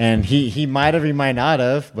 And he might have, he might not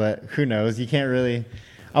have, but who knows? You can't really.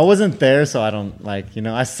 I wasn't there, so I don't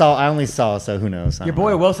I only saw, so who knows? I Your don't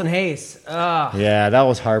boy know. Wilson Hayes. Ugh. Yeah, that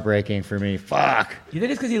was heartbreaking for me. Fuck. You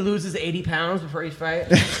think it's because he loses 80 pounds before each fight?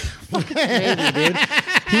 Maybe, dude.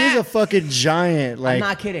 He's a fucking giant. I'm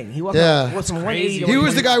not kidding. He walked Yeah. up from 180 to He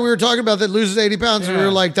was the 120. guy we were talking about that loses 80 pounds, and we Yeah.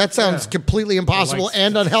 were like, that sounds completely impossible Like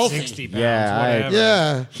and unhealthy. 60 pounds, Yeah, whatever.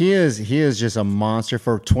 Yeah. He is just a monster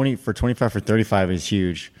for 25 for 35 is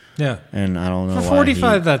huge. Yeah. And I don't know For why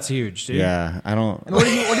 45, that's huge, dude. Yeah, I don't. What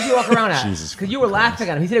did you walk around at? Jesus Because you were laughing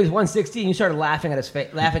at him. He said he was 160, and you started laughing at his face.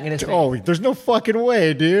 Laughing at his face. Oh, there's no fucking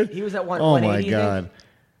way, dude. He was at one- Oh my 180, you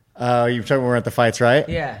god. You're talking when we're at the fights, right?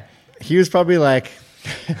 Yeah. He was probably like,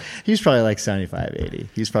 75, 80.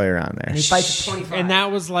 He's probably around there. And he fights at 25. And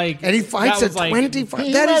that was like. And he fights that at was like- 25.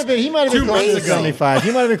 He That might is have been, he might have been too closer to months ago. 75.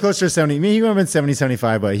 He might have been closer to 70. I mean, he might have been 70,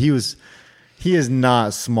 75, but he is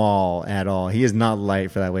not small at all. He is not light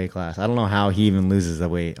for that weight class. I don't know how he even loses the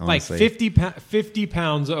weight, Like honestly. 50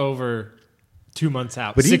 pounds over 2 months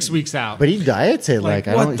out, But he- 6 weeks out. But he diets it like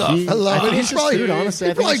I what don't. the He, I love it. think He's it's just probably, food, honestly.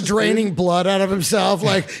 he's I think probably it's just draining food. blood out of himself.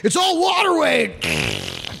 Like, it's all water weight.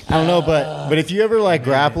 I don't know, but if you ever like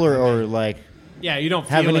grapple or like yeah, you don't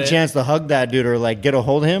have feel any it. chance to hug that dude or like get a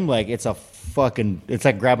hold of him, like it's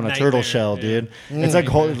like grabbing a turtle Nightmare, shell, yeah. dude. It's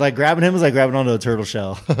like grabbing him is like grabbing onto a turtle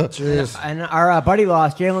shell. And our buddy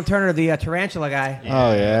lost, Jalen Turner, the tarantula guy.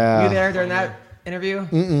 Oh yeah. Were you there during that interview?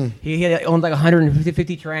 Mm-mm. He owned like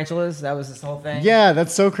 150 tarantulas. That was his whole thing. Yeah,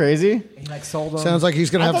 that's so crazy. He like sold them. Sounds like he's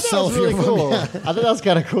going to I have thought that was selfie really of him. cool. Yeah. I thought that was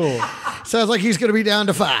kind of cool. Sounds like he's going to be down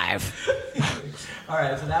to 5. All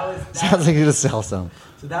right, so that was Sounds like he's gonna sell some.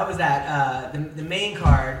 So that was that. The main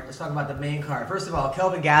card. Let's talk about the main card. First of all,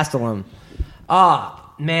 Kelvin Gastelum.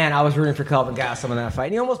 Man, I was rooting for Kelvin Gastelum in that fight.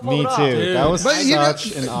 And he almost pulled Me it off. too. Dude. That was But you know-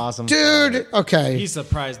 such an awesome Dude, okay. He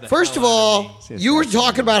surprised the First of hell out all, me. you were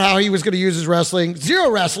talking about how he was going to use his wrestling,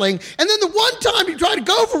 zero wrestling, and then the one time he tried to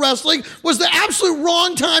go for wrestling was the absolute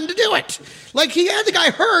wrong time to do it. Like, he had the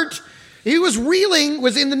guy hurt. He was reeling,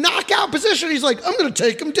 was in the knockout position. He's like, I'm going to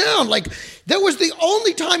take him down. Like, that was the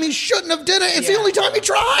only time he shouldn't have done it. It's the only time he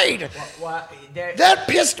tried. That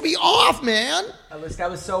pissed me off, man.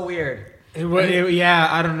 That was so weird. Yeah,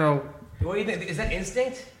 I don't know. What do you think? Is that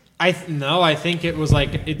instinct? I think it was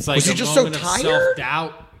like it's like Was he a just so moment of tired?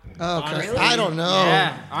 self-doubt. Oh, okay. Honestly. I don't know.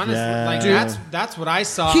 Yeah, honestly, Yeah. like Dude. that's what I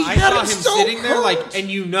saw. He I had saw him him so sitting there hurt. like,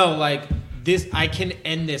 and like this, I can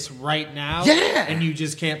end this right now. Yeah. and you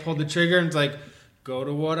just can't pull the trigger. And it's like, go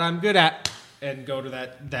to what I'm good at, and go to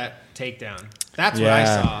that takedown. That's what I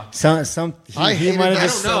saw. I hated might have that I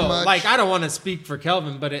just don't know. so much. Like, I don't want to speak for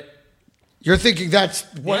Kelvin, but You're thinking that's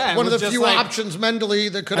Yeah, it one of the was just few like- options mentally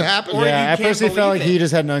that could happen? Or Yeah, you I can't personally felt believe like he it.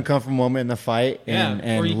 just had an uncomfortable moment in the fight Yeah,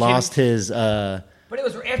 and or you lost can't- his. But it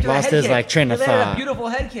was after Lost the head his, kick. like, train of He landed thought. a beautiful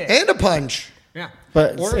head kick. And a punch. yeah.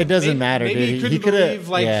 But Or it doesn't maybe- matter, maybe dude. He He couldn't coulda- believe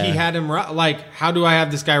like yeah. he had him like, how do I have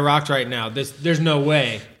this guy rocked right now? There's no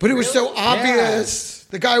way. But it was so obvious.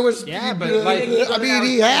 The guy was. Yeah, but like, I mean,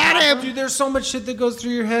 he had him. Dude, there's so much shit that goes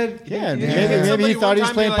through your head. Yeah, You maybe, hit maybe somebody he thought one he was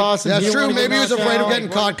time, playing you're like, possum. That's He didn't true. wanna get Maybe he was knocked afraid of out. getting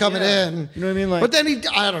caught coming in. You know what I mean? Like, But then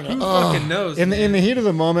I don't know. Who fucking knows? in man? the heat of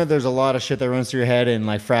the moment, there's a lot of shit that runs through your head in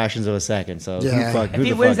like fractions of a second. So Yeah. If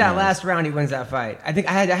he wins that last round, he wins that fight. I think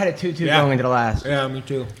I had a 2-2 Yeah. going into the last. Yeah, me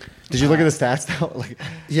too. Did you look at the stats though? Like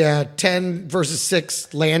Yeah, 10 versus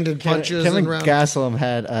 6 landed punches Kevin in round. Gastelum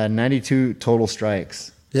had 92 total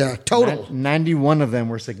strikes. Yeah, total. 91 of them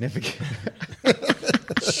were significant.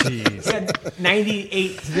 He had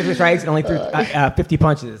 98 significant strikes and only threw 50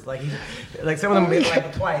 punches. Like some of them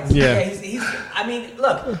like twice. Yeah. He's. I mean,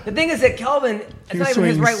 look. The thing is that Kelvin, it's He not was even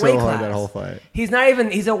his swinging right so weight hard class. that whole fight. He's not even.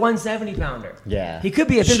 He's a 170 pounder. Yeah. He could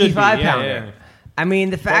be a Should be, 55 yeah, pounder. yeah. I mean,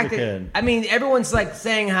 the fact Probably that could. I mean, everyone's like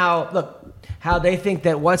saying how they think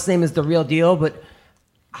that what's name is the real deal, but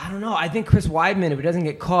I don't know. I think Chris Weidman, if he doesn't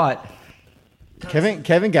get caught. Kevin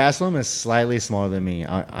Gastelum is slightly smaller than me.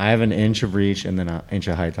 I have an inch of reach and then an inch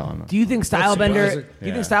of height on him. Do you think Stylebender? surprising. Do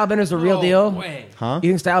you think Stylebender is the real No deal? way. Huh? You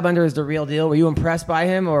think Stylebender is the real deal? Were you impressed by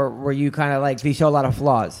him, or were you kind of like, did he show a lot of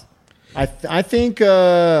flaws? I think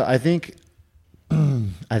it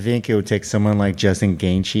would take someone like Justin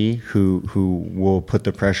Gaethje who will put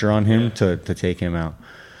the pressure on him to take him out.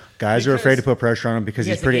 Guys are afraid to put pressure on him because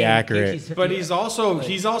he's pretty accurate. But he's also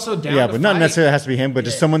down. Yeah, to but not fight. necessarily has to be him, but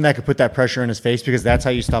just someone that could put that pressure in his face because that's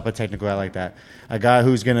how you stop a technical guy like that. A guy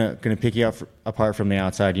who's gonna pick you apart from the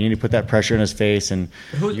outside. You need to put that pressure in his face, and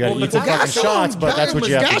you got to eat some fucking shots. But that's what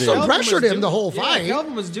you have to do. Gastelum pressured him the whole Yeah, fight.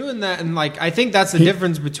 Kelvin was doing that, and like I think that's the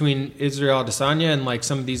difference between Israel Adesanya and like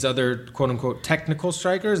some of these other quote unquote technical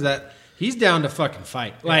strikers. That he's down to fucking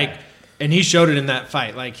fight, like, and he showed it in that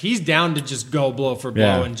fight. Like he's down to just go blow for blow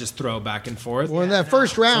Yeah. and just throw back and forth. Well, in that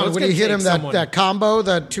first round, it's when he gonna hit take him someone- that combo,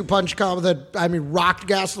 that 2-punch combo rocked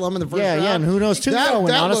Gastelum in the first round. Yeah, and who knows too? When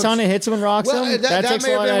Adesanya hits him and rocks well, him, that takes may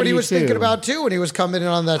a have lot been out what of he you was too. thinking about too when he was coming in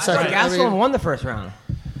on that second. Gastelum won the first round.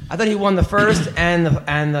 I thought he won the first and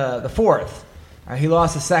the fourth. He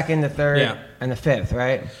lost the second, the third, Yeah. and the fifth.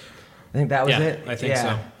 Right? I think that was Yeah, it. I think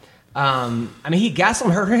so. I mean,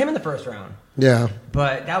 Gastelum hurt him in the first round, Yeah.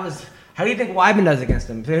 but that was. How do you think Weidman does against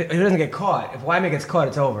him? If he doesn't get caught, if Weidman gets caught,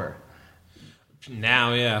 it's over.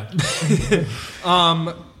 Now, yeah.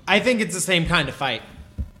 I think it's the same kind of fight.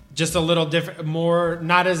 Just a little different, more,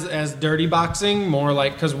 not as dirty boxing, more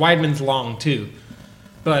like, because Weidman's long too.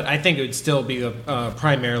 But I think it would still be a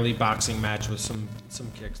primarily boxing match with some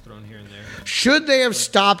kicks thrown here and there. Should they have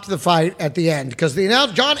stopped the fight at the end? Because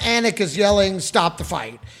John Anik is yelling, "Stop the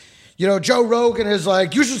fight." You know, Joe Rogan is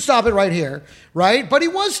like, "You should stop it right here," right? But he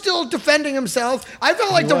was still defending himself. I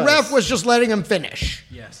felt like the ref was just letting him finish.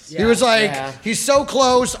 Yes. He was like, "He's so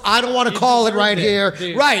close. I don't want to call it right here."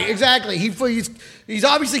 dude. Right, exactly. He's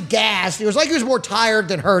obviously gassed. It was like he was more tired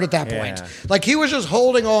than hurt at that point. Yeah. Like he was just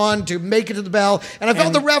holding on to make it to the bell, and I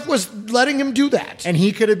felt the ref was letting him do that. And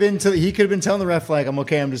he could have been telling the ref like, "I'm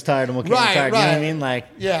okay. I'm just tired. I'm okay. Right, I'm tired." You know what I right. mean? Like,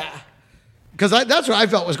 Yeah. Because that's what I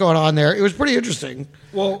felt was going on there. It was pretty interesting.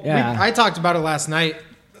 Well, Yeah. I talked about it last night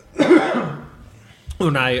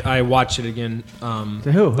when I watched it again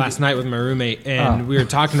who? last night with my roommate, and we were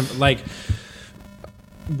talking about, like,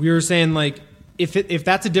 we were saying like if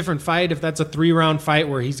that's a different fight, if that's a 3-round fight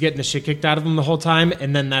where he's getting the shit kicked out of him the whole time,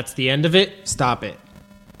 and then that's the end of it, stop it.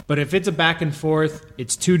 But if it's a back and forth,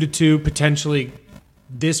 it's 2-2, potentially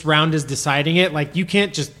this round is deciding it. Like you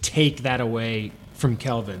can't just take that away from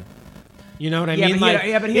Kelvin. You know what I Yeah, mean? but he Like, had-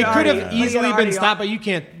 yeah, but he it had could already- have but he had easily been already- stopped, but you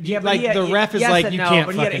can't. Yeah, but like, the ref is yes like, and you no, can't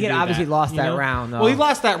but fucking he had do obviously that, lost you that know? round, though. Well, he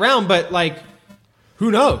lost that round, but like, who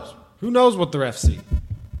knows? Who knows what the refs see?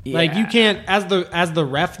 Like, you Yeah. can't, as the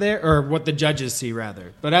ref there, or what the judges see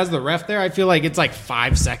rather. But as the ref there, I feel like it's like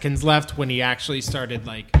 5 seconds left when he actually started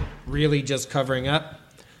like really just covering up.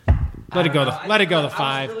 Let it go the 5.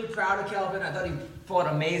 I was really proud of Kelvin. I thought he fought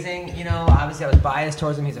amazing. You know, obviously I was biased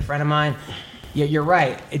towards him. He's a friend of mine. Yeah, you're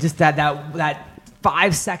right. It just that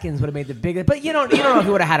 5 seconds would have made the biggest. But you don't know if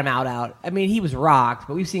he would have had him out. I mean, he was rocked,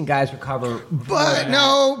 but we've seen guys recover. But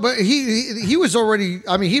no, but he was already.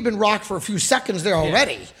 I mean, he'd been rocked for a few seconds there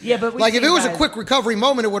already. Yeah, but we've like if seen it was a guys- quick recovery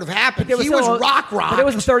moment, it would have happened. There He was rocked. But there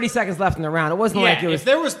was 30 seconds left in the round. It wasn't like it was. If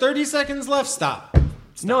there was 30 seconds left, stop.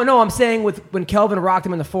 No, I'm saying when Kelvin rocked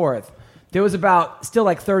him in the fourth, there was about still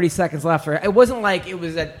like 30 seconds left. It wasn't like it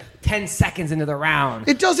was at 10 seconds into the round.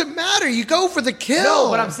 It doesn't matter. You go for the kill. No,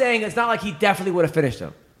 but I'm saying it's not like he definitely would have finished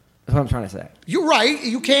him. That's what I'm trying to say. You're right.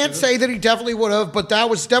 You can't say that he definitely would have, but that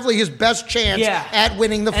was definitely his best chance at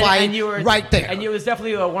winning the fight and you were, right there. And it was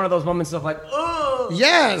definitely one of those moments of like, oh.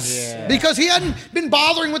 Yes, because he hadn't been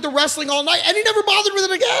bothering with the wrestling all night, and he never bothered with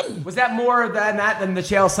it again. Was that more than the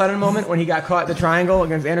Chael Sonnen moment when he got caught in the triangle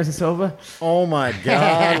against Anderson Silva? Oh my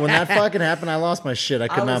god! When that fucking happened, I lost my shit. I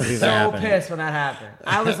could not believe that I was happened. so pissed when that happened.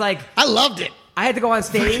 I was like, I loved it. I had to go on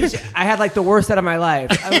stage. I had like the worst set of my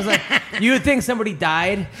life. I was like, you would think somebody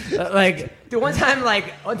died. Like the one time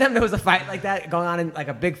there was a fight like that going on in like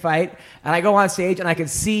a big fight, and I go on stage and I could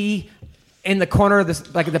see in the corner of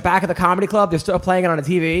this, like at the back of the comedy club, they're still playing it on a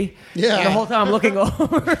TV. Yeah. And the whole time I'm looking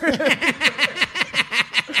over.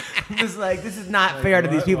 I'm just like, this is not fair to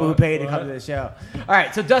these people who paid to come to the show. All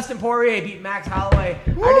right, so Dustin Poirier beat Max Holloway.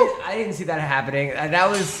 I didn't see that happening. That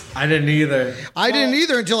was. I didn't either. I didn't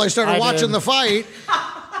either until I started I watching did. the fight.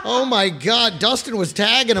 Oh my God, Dustin was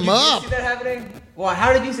tagging him Did up. you see that happening? Well,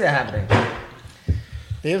 how did you see that happening?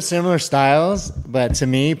 They have similar styles, but to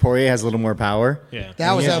me, Poirier has a little more power. Yeah.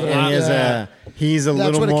 That was And evident. he has yeah. he's a That's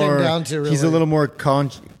little what it came more. down to, He's a really. little more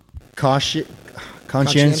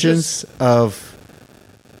conscientious of.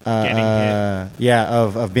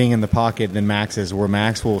 Of being in the pocket than Max is, where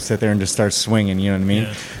Max will sit there and just start swinging. You know what I mean?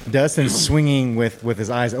 Yeah. Dustin's swinging with his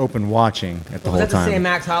eyes open, watching at the Was whole that the time. same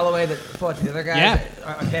Max Holloway that fought the other guy? Yeah.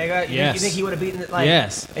 Ortega? Yes. You think he would have beaten it? Like,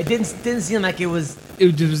 Yes. It didn't seem like it was.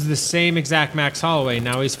 It was the same exact Max Holloway.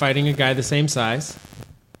 Now he's fighting a guy the same size,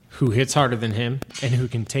 who hits harder than him, and who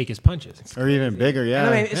can take his punches. Or even bigger, yeah.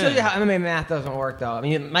 I mean, it shows you how MMA math doesn't work, though. I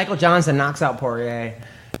mean, Michael Johnson knocks out Poirier,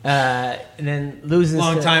 and then loses.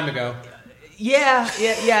 Long to- time ago.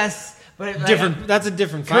 Yes. But Different. That's a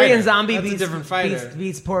different fighter. Korean Zombie That's beats, a different fighter.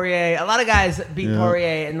 beats Poirier. A lot of guys beat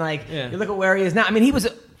Poirier, and you look at where he is now. I mean, he was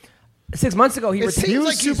 6 months ago. He It retired. seems was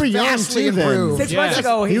like super he's young, vastly too, then. improved. 6 months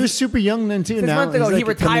ago, he was super young then too. 6 Now months ago, he's he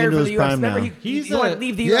like coming retired into from his the UFC. prime Remember, now. he wanted to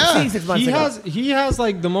leave the Yeah. UFC 6 months ago. He has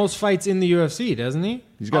like the most fights in the UFC, doesn't he?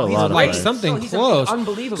 He's got a he's lot of Like great. fights. something he's close.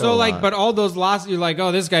 unbelievable. So A like, lot. but all those losses, you're like,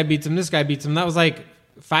 oh, this guy beats him. This guy beats him. That was like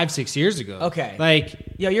 5-6 years ago. Okay. Like,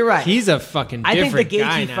 Yeah, you're right. he's a fucking I think the different Gaethje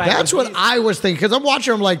guy now. fight- That's what I was thinking, because I'm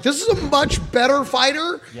watching him like, this is a much better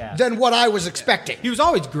fighter than what I was expecting. He was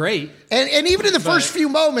always great. And even in the first few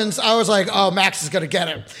moments, I was like, oh, Max is going to get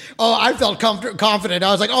him. Oh, I felt confident.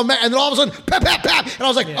 I was like, oh, man. And then all of a sudden, pap, pap, pap. And I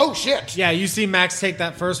was like, oh, shit. Yeah, you see Max take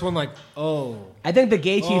that first one, like, oh. I think the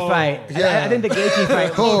Gaethje fight. yeah. I think the Gaethje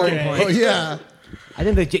fight. Oh, Okay. oh, yeah. I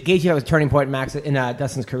think the Gaethje fight was a turning point in Max in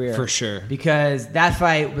Dustin's career For sure. because that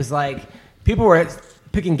fight was like people were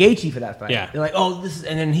picking Gaethje for that fight. Yeah. They're like, oh, this is,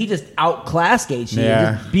 and then he just outclassed Gaethje. Yeah.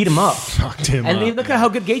 And just beat him up. Fucked him And up. look at how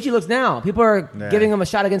good Gaethje looks now. People are giving him a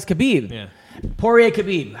shot against Khabib. Yeah. Poirier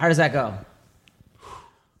Khabib. How does that go?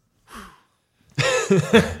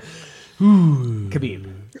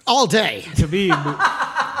 Khabib. All day. Khabib.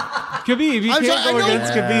 Khabib, you I'm can't sorry, I go know-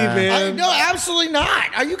 against Khabib, man. No, absolutely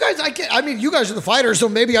not. Are you guys? I mean, you guys are the fighters, so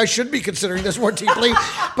maybe I should be considering this more deeply.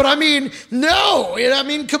 But I mean, no. I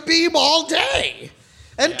mean, Khabib all day,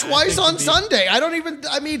 and twice on Sunday.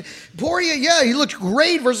 I mean, Poirier. Yeah, he looked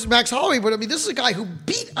great versus Max Holloway, but I mean, this is a guy who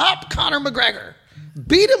beat up Conor McGregor.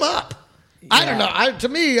 Beat him up. I don't know. To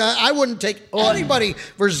me, I wouldn't take anybody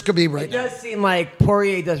versus Khabib right It now. does seem like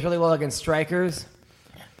Poirier does really well against strikers,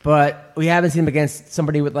 but we haven't seen him against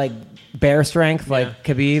somebody with like bear strength like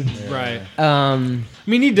Khabib. Right. I I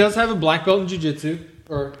mean, he does have a black belt in jiu-jitsu,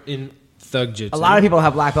 or in thug jiu-jitsu. a lot of people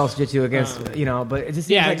have black belts jiu-jitsu against, but it just seems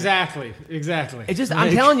Yeah, like, exactly. It just,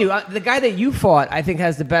 I'm telling you, the guy that you fought, I think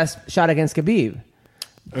has the best shot against Khabib.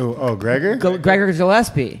 Oh, Gregor? Gregor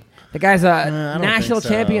Gillespie. The guy's a don't national think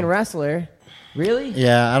so. champion wrestler. Really?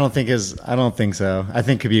 Yeah, I don't think so. I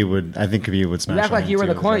think Khabib would smash. You act like him you were in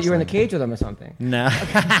the too, corner. You were in the wrestling. cage with him or something. No,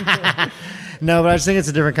 no, but I just think it's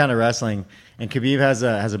a different kind of wrestling, and Khabib has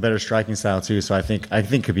a better striking style too. So I think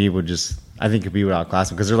Khabib would outclass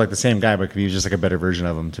him because they're like the same guy, but Khabib's just like a better version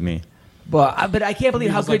of him to me. But I can't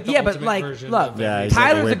believe how was good. like the Yeah, but ultimate like, version look, of Yeah, he's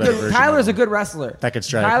like a way better version Tyler's of a good wrestler. That could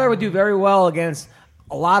strike. Tyler would do very well against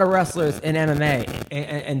a lot of wrestlers in MMA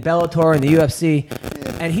and Bellator and the UFC.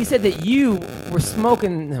 And he said that you were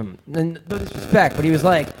smoking him. And no disrespect, but he was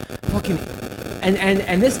like fucking.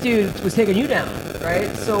 And this dude was taking you down, right?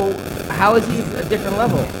 So how is he a different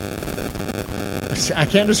level? I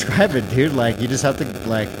can't describe it, dude. Like you just have to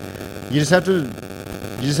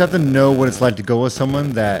know what it's like to go with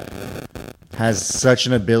someone that has such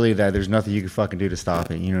an ability that there's nothing you can fucking do to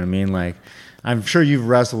stop it. You know what I mean? Like, I'm sure you've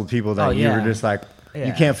wrestled with people that you were just like,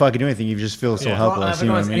 you can't fucking do anything. You just feel so helpless. You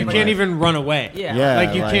know what I mean? You can't even run away. Yeah.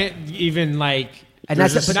 Like you can't even like. And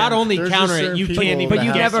There's that's but not only there's counter just it, you certain can't people even. But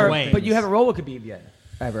you that have never. But you haven't rolled with Khabib yet,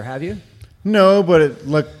 ever? Have you? No, but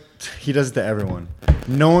look, he does it to everyone.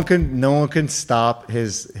 No one can stop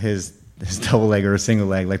his double leg or a single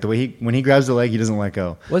leg. Like the way when he grabs the leg, he doesn't let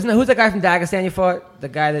go. Wasn't it, who's that guy from Dagestan you fought? The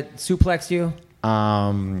guy that suplexed you?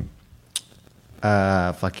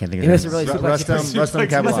 Fuck, can't think of He must his have name. really suplexed you. Rustam He must have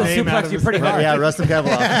Kabalov. suplexed you pretty hard. Yeah, Rustam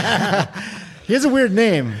Kabalov. He has a weird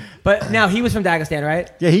name. But now he was from Dagestan, right?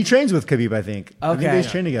 Yeah, he trains with Khabib, I think. I think Okay. they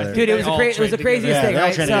train together. Dude, it was They all the train craziest yeah, thing, they all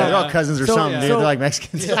right? train together. They're all cousins or something, dude. They're like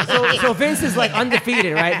Mexicans. So Vince is like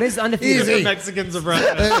undefeated, right? Vince is undefeated. Easy. Mexicans of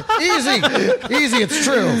wrestling. Easy, it's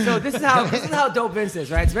true. So this is how dope Vince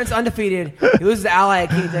is, right? So Vince is undefeated. He loses to Ally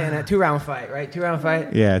Akita in a 2-round fight, right? 2-round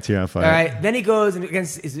fight. Yeah, 2-round fight. All right. Then he goes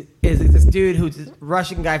against is this dude who's this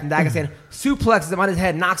Russian guy from Dagestan, suplexes him on his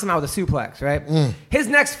head, knocks him out with a suplex, right? His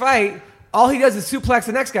next fight, all he does is suplex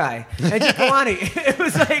the next guy. And Giovanni, it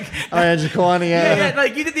was like, Oh, yeah, Jaquani, yeah,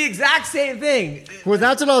 like you did the exact same thing. Well,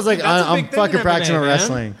 that's what I was like. That's a I'm big thing fucking in practicing MMA, man.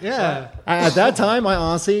 wrestling. Yeah. At that time, I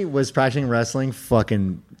honestly was practicing wrestling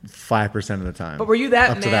fucking 5% of the time. But were you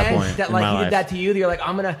that up mad to that point that in like my he life. did that to you? That you're like,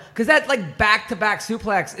 I'm gonna, because that like back-to-back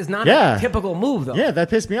suplex is not Yeah. a typical move though. Yeah, that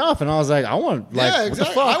pissed me off, and I was like, I want like, Yeah, what the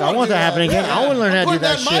exactly. fuck? I want do that happening again. Yeah. I want to learn how to do Put that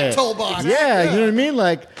that in my shit. toolbox. Yeah, you know what I mean?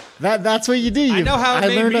 Like that's what you do. I know how it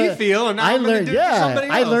made learned me feel, and now I'm gonna do it to somebody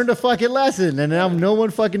I else. learned a fucking lesson, and now no one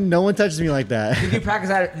touches me like that. Did you practice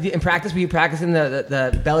that in practice? Were you practicing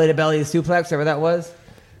the belly to belly suplex, whatever that was?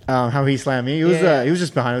 How he slammed me? It was Yeah. he was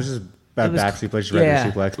just behind. It was just a It was- back suplex, just regular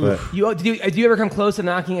yeah. suplex. But Did you ever come close to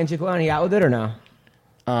knocking Njokuani out with it or no?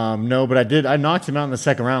 no, but I did. I knocked him out in the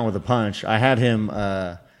second round with a punch. I had him.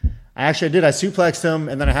 I did. I suplexed him,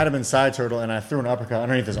 and then I had him in side turtle, and I threw an uppercut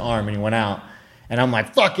underneath his arm, and he went out. And I'm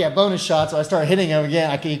like, fuck yeah, bonus shot. So I start hitting him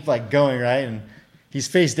again. I keep like going, right? And he's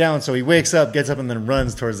face down, so he wakes up, gets up, and then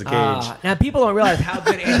runs towards the cage. Now people don't realize how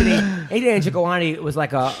good Anthony Njokuani was,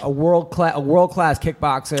 like a world class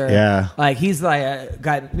kickboxer. Yeah. like he's like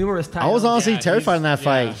got numerous titles. I was honestly Yeah, terrified in that he's-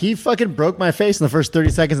 fight. yeah. He fucking broke my face in the first 30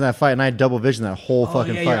 seconds of that fight, and I had double vision that whole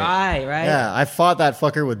fucking yeah, fight. your eye, right? Yeah, I fought that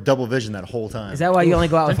fucker with double vision that whole time. Is that why you only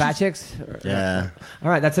go out with fat chicks? Yeah. All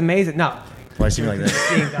right, that's amazing. No. Why see me like that?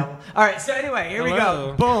 Seeing double. All right, so anyway, here we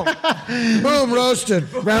go. Hello. Boom. Boom,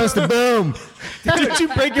 roasted. Roast the boom. Did you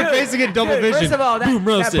break your face and get double Dude, vision? First of all, boom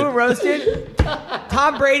roasted. That boom roasted.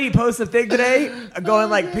 Tom Brady posts a thing today, going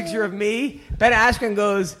like picture of me. Ben Askren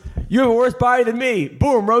goes, "You have a worse body than me."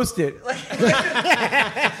 Boom roasted. I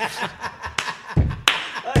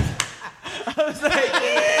was like,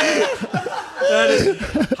 That is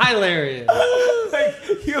hilarious.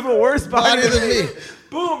 you have a worse body Body than me.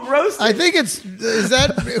 Boom roasted. I think is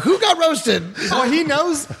that who got roasted? Oh, he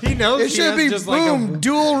knows. He knows. It he should has be just boom, like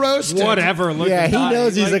dual roasted. a whatever. Looking Yeah, he body.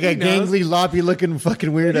 knows he's like a he knows. gangly, loppy looking fucking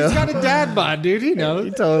weirdo. He's got a dad bod, dude. He knows.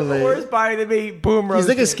 He totally. worse body than me. Boom He's roasted.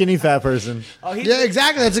 like a skinny fat person. Oh, he's Yeah,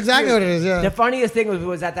 exactly. That's exactly what it is. Yeah. The funniest thing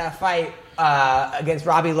was at that fight against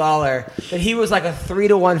Robbie Lawler that he was like a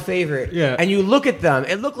 3-1 favorite. Yeah. And you look at them,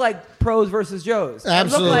 it looked like pros versus Joes.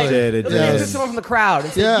 Absolutely. It looked like, It it looked like does. just someone from the crowd.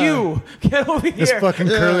 It's Yeah. like, you get over here. This fucking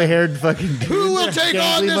curly haired fucking dude. Who will take on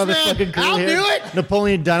Gangly this man? motherfucking I'll curly do hair. it.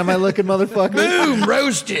 Napoleon Dynamite looking motherfucker. Boom,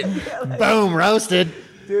 roasted. Boom, roasted.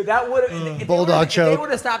 Dude, that would have Bulldog If choke. they would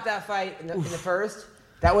have stopped that fight in the first,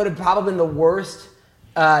 that would have probably been the worst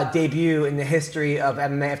debut in the history of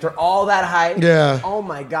MMA. After all that hype, Yeah. Oh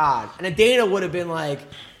my god! And Dana would have been like,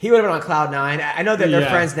 he would have been on cloud 9. I know that they're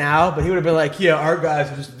friends now, but he would have been like, yeah, our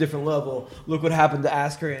guys are just a different level. Look what happened to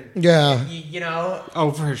Askren. Yeah. You know? Oh,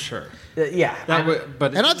 for sure. Yeah.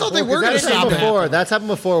 But And I thought they were going to stop before. it. That's happened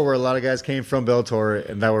before, where a lot of guys came from Bellator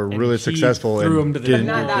and that were really he successful threw and him to the didn't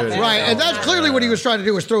But not do good. that Right, and that's clearly what he was trying to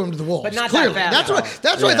do, was throw him to the wolves. But not that clearly. bad, That's though.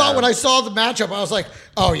 what I thought when I saw the matchup. I was like,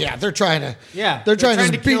 oh yeah, they're trying to they're trying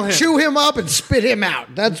trying to, to kill him. chew him up and spit him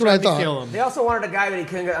out. That's what I thought. Kill him. They also wanted a guy that he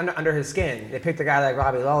couldn't get under his skin. They picked a guy like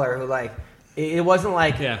Robbie Lawler who, like, it wasn't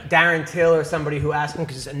like Darren Till or somebody who Askren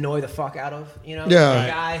could just annoy the fuck out of, you know? Yeah. A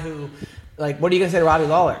guy who, like, what are you going to say to Robbie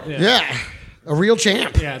Lawler? Yeah. A real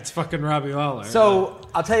champ. Yeah, it's fucking Robbie Lawler. So,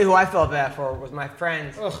 I'll tell you who I felt bad for was my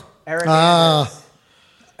friend Eric Anders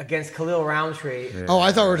against Khalil Roundtree. Oh,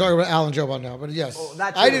 I thought we were talking about Alan Jobon now, but yes.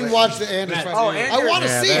 that too, I didn't but- watch the Anders fight. Oh, Anders. I want to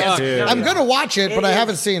see that it. too. I'm going to watch it, but I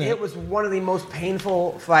haven't seen it. It was one of the most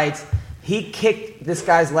painful fights. He kicked this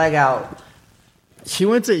guy's leg out.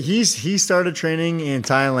 He started training in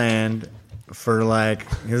Thailand for like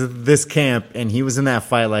this camp, and he was in that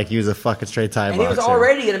fight like he was a fucking straight Thai And boxer. he was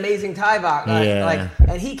already an amazing Thai boxer. Yeah.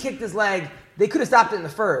 And he kicked his leg. They could have stopped it in the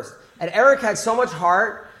first. And Eric had so much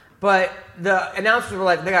heart, but the announcers were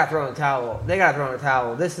like, they got to throw in the towel. They got to throw in the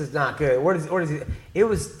towel. This is not good. What is he? It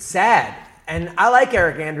was sad. And I like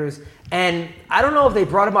Eric Andrews. And I don't know if they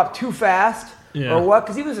brought him up too fast or what,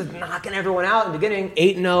 because he was just knocking everyone out in the beginning.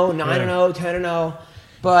 8-0, 9-0, 10-0.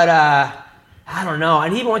 But I don't know.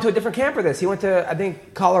 And he even went to a different camp for this. He went to, I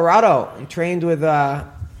think, Colorado and trained with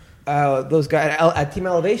those guys at Team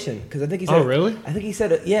Elevation. Because I think he said, oh, really? I think he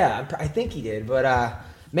said, yeah, I think he did. But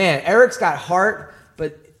man, Eric's got heart,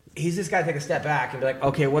 but he's just got to take a step back and be like,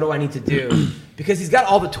 okay, what do I need to do? Because he's got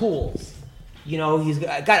all the tools. You know, he's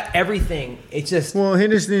got everything. It's just He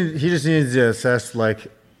just needs to assess like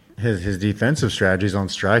his defensive strategies on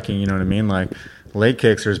striking. You know what I mean? Like leg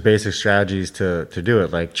kicks are his basic strategies to do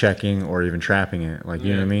it, like checking or even trapping it. Like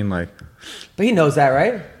you know what I mean? Like, but he knows that,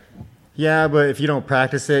 right? yeah, but if you don't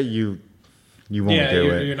practice it, you won't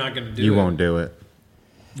do it. You're not going to do it. You won't do it.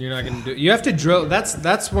 You're not going to do it. You have to drill.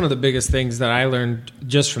 That's one of the biggest things that I learned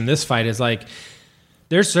just from this fight is like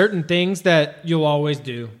there's certain things that you'll always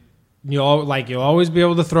do. You'll always be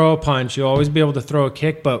able to throw a punch. You'll always be able to throw a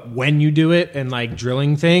kick. But when you do it and like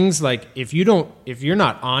drilling things, like if you're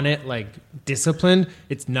not on it, like disciplined,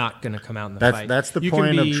 it's not going to come out in the fight. That's the You point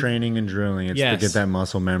can of be- training and drilling. It's Yes. to get that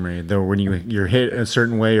muscle memory. Though when you're hit a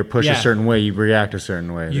certain way or push a certain way, you react a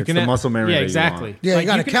certain way. It's the muscle memory. Yeah, that exactly. You want. Yeah, you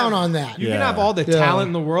got to can count have- on that. You Yeah. can have all the Yeah. talent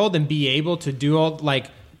in the world and be able to do all like.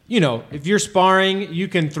 You know, if you're sparring, you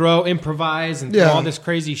can improvise, and throw all this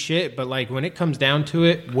crazy shit. But like when it comes down to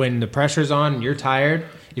it, when the pressure's on and you're tired,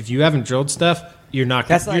 if you haven't drilled stuff, you're not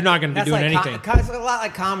going to be doing anything. It's a lot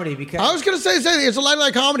like comedy because I was going to say it's a lot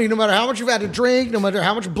like comedy. No matter how much you've had to drink, no matter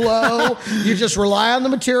how much blow, you just rely on the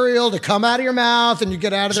material to come out of your mouth, and you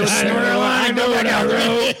get out of there. not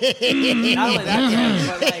only that,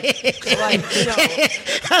 but like you know,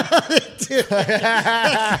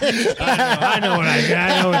 I know what I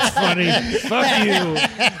got. I know it's funny. Fuck you.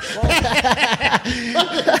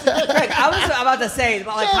 Greg, I was about to say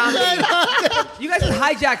about like comedy. You guys just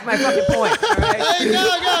hijacked my fucking point. All right. Hey, go,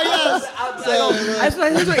 yes. All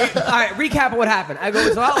right, recap of what happened. I go,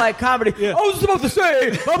 it's a lot like comedy. I was just about to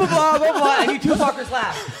say, blah, blah, blah, blah, blah, and you two fuckers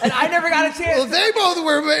laugh. And I never got a chance. Well, they both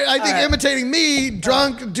were, I think, imitating me,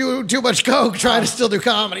 drunk, do too much coke, trying to still do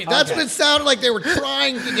comedy. That's what it sounded like they were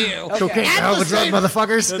trying to do. Okay. At the same-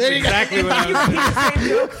 motherfuckers. There you go. Exactly what I You was repeat the same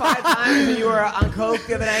joke 5 times when you were on coke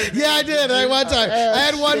the other night. Yeah, I did. One time. I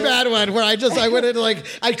had one bad one where I went into like,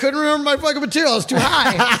 I couldn't remember my fucking material. I was too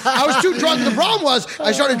high. I was too drunk. The problem was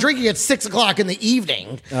I started drinking at 6 o'clock in the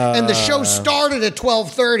evening, and the show started at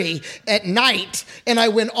 12:30 at night, and I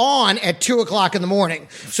went on at 2 o'clock in the morning.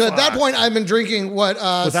 So at that point, I've been drinking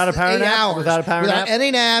Without a power 8 nap? hours. Without a power nap?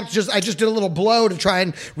 any naps. I just did a little blow to try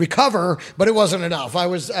and recover, but it wasn't enough. My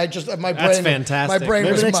brain. That's fantastic. My brain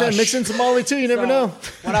Maybe was next time mush. mix in some Molly too. You never know.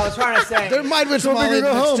 What I was trying to say. There might have been some Go big or Molly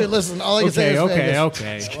go mixed home. in. Listen, all I can say is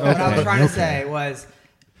Vegas. What I was trying to say was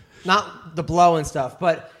not the blow and stuff,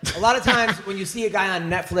 but a lot of times when you see a guy on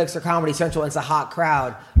Netflix or Comedy Central and it's a hot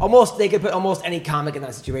crowd, they could put almost any comic in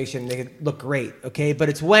that situation. They could look great, okay? But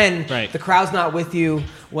it's when the crowd's not with you,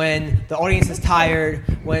 when the audience is tired,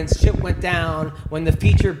 when shit went down, when the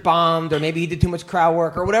feature bombed, or maybe he did too much crowd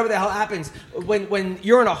work, or whatever the hell happens, when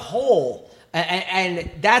you're in a hole.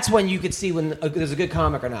 And that's when you could see when there's a good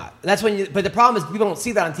comic or not. That's when. But the problem is people don't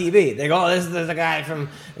see that on TV. They go, "Oh, there's a guy from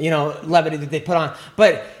Levity that they put on."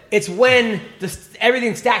 But it's when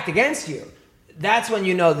everything's stacked against you. that's when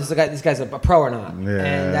you know this guy's a pro or not. Yeah.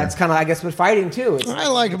 And that's kind of, I guess, with fighting too. I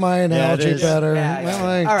like my analogy better.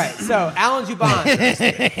 Yeah. All right, so Alan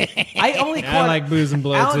Juban. I like booze and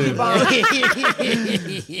blow Alan too.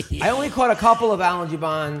 Juban, I only caught a couple of Alan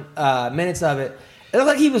Juban minutes of it. It looked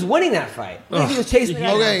like he was winning that fight. It looked like he was chasing the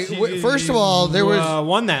guy. Okay, first of all, there was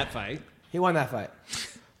won that fight. He won that fight.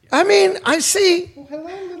 I mean, I see.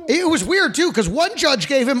 It was weird too because one judge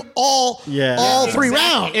gave him all 3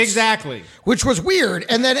 rounds, Exactly, which was weird.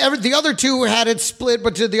 And then the other 2 had it split,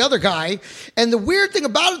 but to the other guy. And the weird thing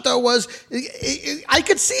about it though was I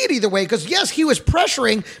could see it either way because yes, he was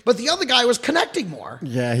pressuring, but the other guy was connecting more.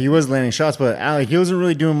 Yeah, he was landing shots, but Alec, he wasn't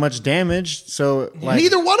really doing much damage. So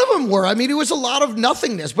neither one of them were. I mean, it was a lot of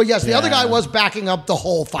nothingness. But yes, the other guy was backing up the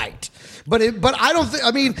whole fight. But I don't think.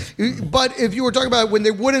 I mean, but if you were talking about when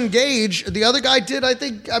they would engage, the other guy did. I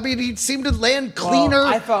think. I mean, he seemed to land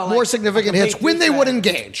cleaner, more significant hits when they would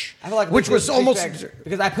engage. I felt like which was almost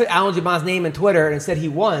because I put Alan Juban's name in Twitter and it said he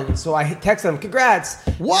won, so I texted him, "Congrats!"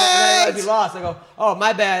 What? And he lost. I go, "Oh,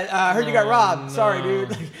 my bad. I heard you got robbed. Sorry,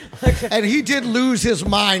 dude." And he did lose his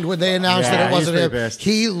mind when they announced that it wasn't him. Pissed.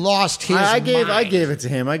 He lost his mind. I gave it to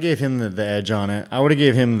him. I gave him the edge on it. I would have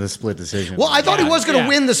gave him the split decision. Well, I thought he was going to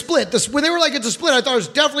win the split. When they were like, it's a split, I thought it was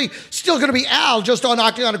definitely still going to be Al just on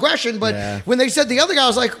Octagon Aggression. But when they said the other guy, I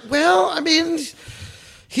was like, well, I mean,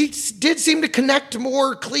 he did seem to connect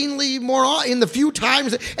more cleanly, more in the few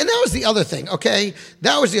times. And that was the other thing, okay?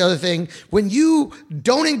 That was the other thing. When you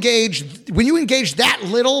don't engage, when you engage that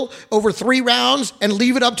little over 3 rounds and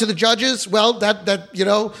leave it up to the judges, well, that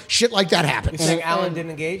shit like that happens. You saying Alan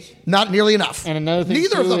didn't engage? Not nearly enough. And another thing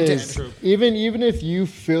neither of them is, did. Even if you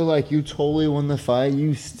feel like you totally won the fight,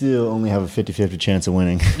 you still only have a 50-50 chance of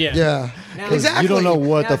winning. Yeah. Now, exactly. You don't know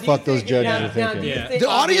what Now, the fuck those judges are thinking. The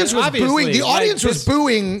audience was booing. The audience was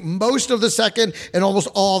booing most of the second and almost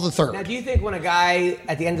all the third. Now, do you think when a guy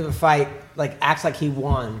at the end of a fight acts like he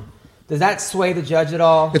won, does that sway the judge at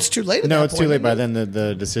all? It's too late. No, it's too late by then.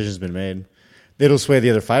 The decision's been made. It'll sway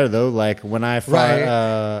the other fighter though. Like when I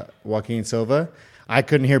fought Joaquin Silva, I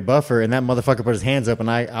couldn't hear Buffer, and that motherfucker put his hands up, and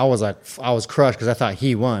I was crushed because I thought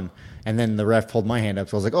he won. And then the ref pulled my hand up,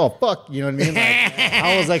 so I was like, "Oh fuck," you know what I mean?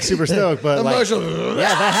 I was like super stoked, but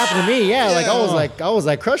that happened to me. Yeah, like I was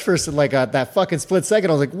like crushed for that fucking split second.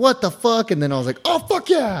 I was like, "What the fuck?" And then I was like, "Oh fuck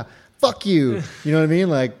yeah, fuck you." You know what I mean?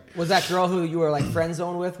 Like, was that girl who you were friend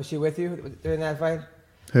zone with? Was she with you during that fight?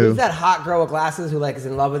 Who? Who's that hot girl with glasses who is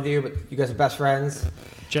in love with you, but you guys are best friends?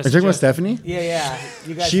 Are you talking about Stephanie? Yeah.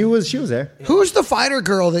 You guys. She was there. Yeah. Who's the fighter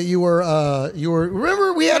girl that you were?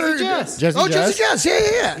 Remember we had her. Jess. Jesse Jess.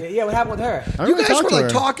 Yeah. Yeah. What happened with her? You guys were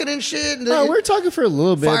talking and shit. And we were talking for a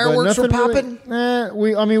little bit. Fireworks were popping.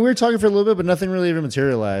 We were talking for a little bit, but nothing really ever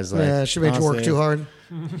materialized. She made you work too hard.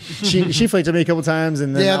 She flaked at me a couple times,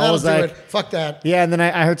 and then I was like, "Fuck that." Yeah, and then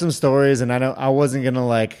I heard some stories, and I wasn't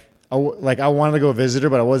gonna I wanted to go visit her,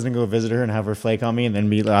 but I wasn't going to go visit her and have her flake on me and then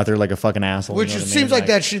be out there like a performance. Which seems like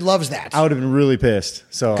that she loves that. I would have been really pissed.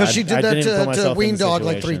 Because she did that to Ween Dog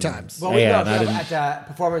 3 times. Well, Ween Dog at the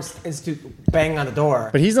Performance Institute banging on the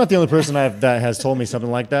door. But he's not the only person that has told me something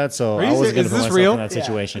like that, so I wasn't going to put myself in that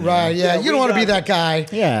situation. Right, yeah. You don't want to be that guy.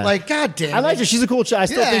 Yeah. Like, goddamn. I like her. She's a cool chick. I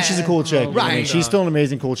still think she's a cool chick. Right. I mean, she's still an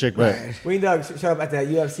amazing cool chick. But Ween Dog showed up at the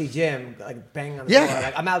UFC gym, banging on the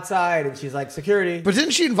door. I'm outside, and she's like, security. But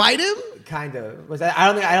didn't she invite him? Kind of.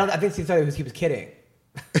 I think she thought he was kidding.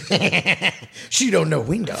 She don't know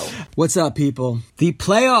Window. What's up, people? The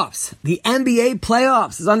playoffs, the NBA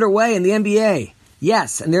playoffs is underway in the NBA.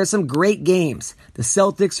 Yes, and there's some great games. The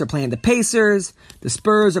Celtics are playing the Pacers. The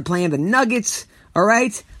Spurs are playing the Nuggets. All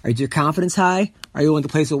right? Is your confidence high? Are you willing to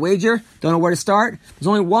place a wager? Don't know where to start? There's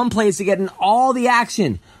only one place to get in all the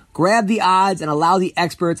action. Grab the odds and allow the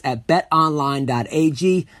experts at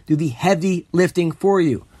betonline.ag do the heavy lifting for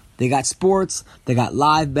you. They got sports, they got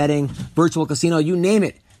live betting, virtual casino, you name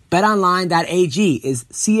it. BetOnline.ag is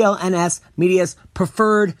CLNS Media's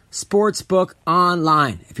preferred sportsbook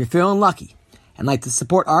online. If you're feeling lucky and like to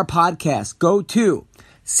support our podcast, go to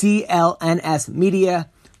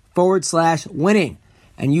CLNSmedia.com/winning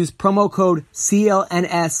and use promo code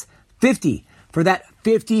CLNS50 for that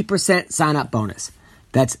 50% sign-up bonus.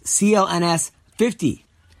 That's CLNS50.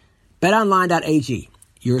 BetOnline.ag,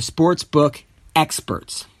 your sportsbook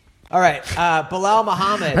experts. All right, Bilal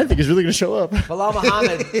Muhammad. I think he's really going to show up. Bilal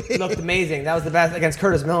Muhammad looked amazing. That was the best against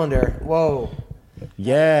Curtis Millender. Whoa.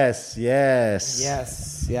 Yes. He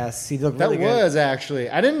looked really good. That was actually.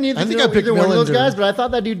 I didn't need to think know I picked either one of those Millender. guys, but I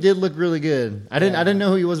thought that dude did look really good. I didn't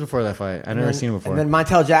know who he was before that fight. I'd never seen him before. And then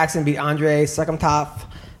Montel Jackson beat Andre Sukhumtov.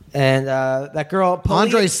 And that girl,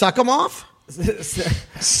 Andre Sukhumtov?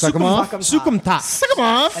 Suck 'em off. Sukum top. Suck 'em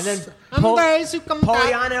off. And then Sukum top.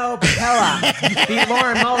 Poliano Pichel beat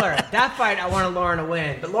Lauren Muller. That fight, I wanted Lauren to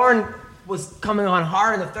win. But Lauren was coming on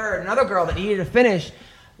hard in the third. Another girl that needed to finish.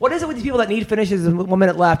 What is it with these people that need finishes with 1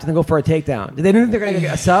 minute left and then go for a takedown? Do they think they're going to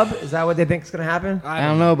get a sub? Is that what they think is going to happen? I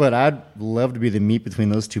don't know, but I'd love to be the meat between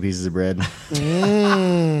those two pieces of bread.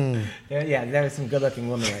 Yeah, there was some good-looking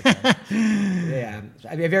women right there. Yeah.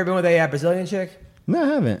 Have you ever been with a Brazilian chick? No, I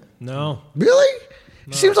haven't. No. Really?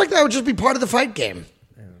 Seems like that would just be part of the fight game.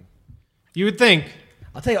 You would think.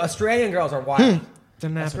 I'll tell you, Australian girls are wild.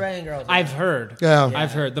 Didn't happen. Australian girls. Are I've wild. heard. Yeah.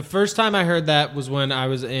 I've heard. The first time I heard that was when I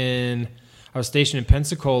was stationed in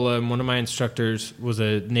Pensacola, and one of my instructors was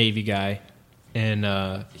a Navy guy,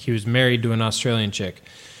 and he was married to an Australian chick.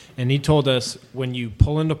 And he told us when you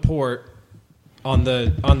pull into port on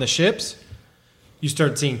the ships, you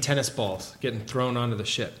start seeing tennis balls getting thrown onto the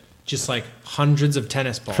ship. Just like hundreds of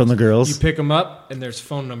tennis balls. From the girls? You pick them up, and there's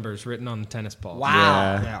phone numbers written on the tennis balls.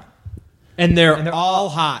 Wow. Yeah. And they're all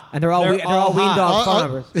hot. And they're all weaned off phone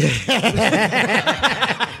numbers.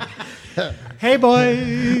 Hey,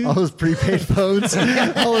 boy. All those prepaid phones,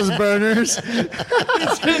 all those burners.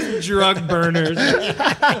 Drug burners.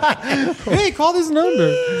 Hey, call this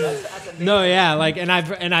number. No, yeah, like, and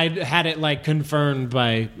I had it like confirmed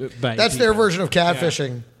by That's their people. version of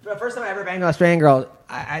catfishing. The first time I ever banged an Australian girl,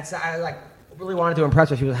 I like really wanted to impress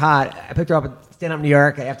her. She was hot. I picked her up at stand up New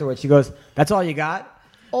York. Afterwards, she goes, "That's all you got?"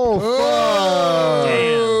 Oh, fuck.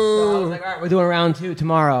 So I was like, "All right, we're doing round 2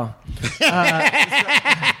 tomorrow."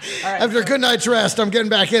 After a good night's rest, I'm getting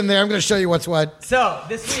back in there. I'm going to show you what's what. So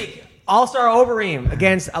this week, All-Star Overeem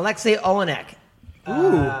against Alexei Olenek.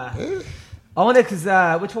 Olenek is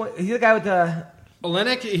which one? He's the guy with the.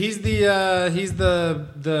 Olenek, he's the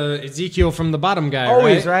Ezekiel from the bottom guy.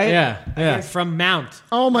 Always, right? Yeah. From Mount.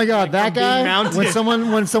 Oh my God, that from being guy! mounted. When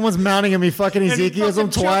someone's mounting him, he fucking And he Ezekiel's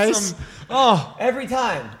him fucking chucks twice. him. Oh, Every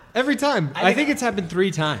time. every time. I think it's happened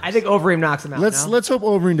 3 times. I think Overeem knocks him out. Let's hope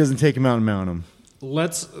Overeem doesn't take him out and mount him.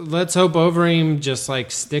 Let's hope Overeem just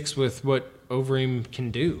like sticks with what Overeem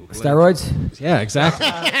can do. Steroids? Yeah, exactly.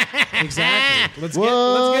 Exactly. Let's get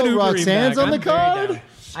Overeem Roxanne's back. on the I'm very card? down.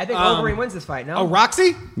 I think Overeem wins this fight, no? Oh,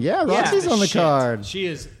 Roxy? Yeah, Roxy's on the Shit. card. She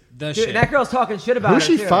is the Dude, shit. that girl's talking shit about Who's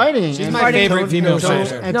her, she too. fighting? She's my favorite female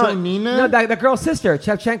fighter. Antonina? No, that girl's sister,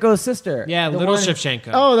 Shevchenko's sister. Yeah, The little one-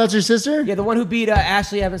 Shevchenko. Oh, that's your sister? Yeah, the one who beat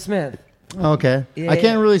Ashley Evans Smith. Okay. Yeah, I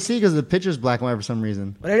can't really see because the picture's black and white for some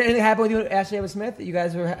reason. But anything happen with you and Ashley Evans Smith? You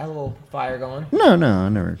guys had a little fire going? No, I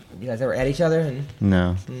never. You guys ever at each other? And...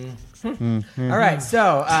 No. All right,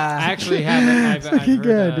 so... I actually haven't. I've Fucking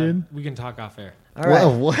heard, guy, dude. We can talk off air. all right.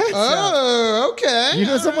 What? Oh, okay. You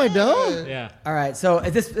know something I don't? Yeah. All right, so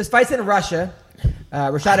this fight's in Russia.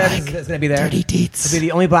 Rashad Evans is going to be there. dirty deets. He'll be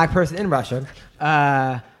the only black person in Russia.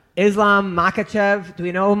 Islam Makachev, do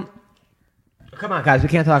we know him? Come on, guys, we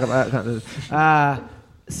can't talk about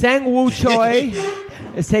Sang Woo Choi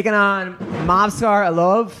is taking on Mavsar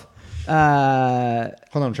Alov.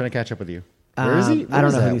 Hold on, I'm trying to catch up with you. Where is he? I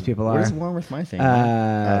don't know who these people are. Where's one with my thing?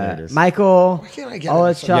 There it is. Michael can't I get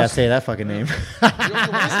Olechuk. Yeah, say that fucking name. This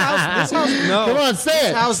house, no. Come on, say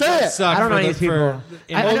it. House Say does it. suck I don't know for any the- of these people.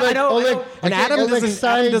 for- I know. And Adam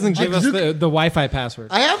doesn't give us the Wi-Fi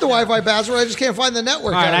password. I have the Wi-Fi password. I just can't find the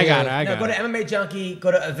network. All right, out I here. got it. I No, got go to it. MMA Junkie,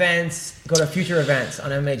 go to events, go to future events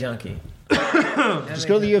on MMA Junkie. Just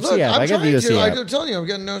go to the UFC Look, app. I'm I got the trying UFC to. app. I'm telling you, I'm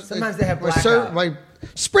getting no. Sometimes they have my, blackout. my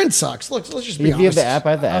Sprint sucks. Look, let's just be If you have honest. the app,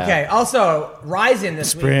 I have the app. Okay. Also, Ryzen this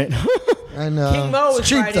Sprint. I know. week. King Mo It's is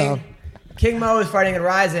cheap fighting. though. King Mo is fighting in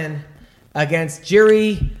Ryzen against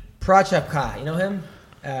Jiri Prochazka. You know him,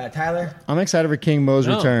 Tyler? I'm excited for King Mo's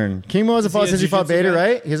No. return. King Mo has a Is he fight a since he fought jiu-jitsu Bader,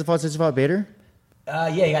 guy? right? He has a fight since he fought Bader. Yeah,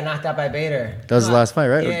 he got knocked out by Bader. That was the last fight,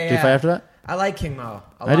 right? Yeah, Did he fight after that? I like King Mo.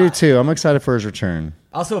 I do too. I'm excited for his return.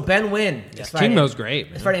 Also, Ben Wynn is fighting. King Mo's great.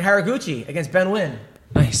 Is Man. fighting Haraguchi against Ben Wynn.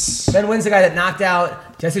 Nice. Ben Wynn's the guy that knocked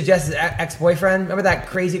out Jess's ex-boyfriend. Remember that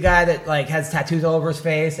crazy guy that like has tattoos all over his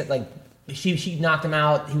face? That like she knocked him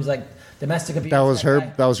out. He was like domestic abuse. That was her.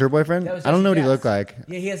 guy. That was her boyfriend. That was I don't know what he yes. looked like.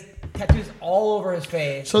 Yeah, he has tattoos all over his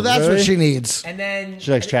face. So that's Really? what she needs. And then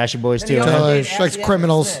She likes trashy boys then he too, also huh? dated She likes Ashley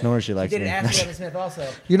criminals. Evans Smith. No wonder she likes he dated me. Ashley Evans Smith also.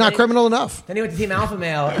 You're not Then he- criminal enough. Then he went to Team Alpha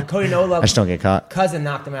Male, and Cody Nola, I just don't get caught. cousin,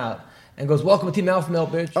 knocked him out, and goes, "Welcome to Team Alpha Male,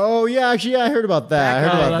 bitch." Oh yeah, actually, yeah, I heard about that. I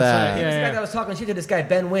heard Oh, about that's that. right, This yeah. guy that was talking shit to this guy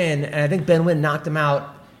Ben Wynn, and I think Ben Wynn knocked him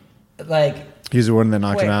out. Like, He's the one that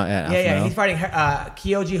knocked wait, him out at yeah, Alpha he's fighting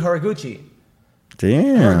Kyoji Horiguchi.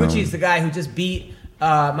 Damn. Horiguchi is the guy who just beat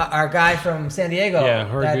our guy from San Diego. Yeah,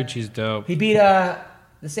 that- Horiguchi's dope. He beat the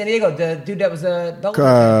San Diego, the dude that was a Bellator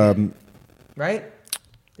champion, right?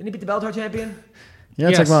 Didn't he beat the Bellator champion?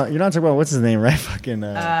 You're not Yes. talking about what's his name, right? Fucking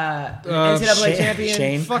NCAA champion.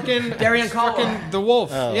 Shane. Fucking Darian Caldwell. Fucking the Wolf.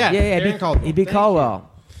 Yeah, Yeah, Darian Caldwell. he beat Thank you. Caldwell.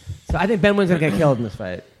 So I think Ben Wynn's gonna get killed in this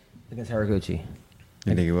fight against Haraguchi.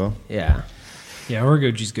 You think he will? Yeah. Yeah,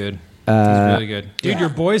 Horiguchi's good. He's really good. Dude, your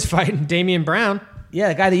boy's fighting Damian Brown. Yeah,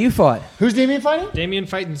 the guy that you fought. Who's Damien fighting? Damian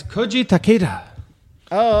fighting Koji Takeda.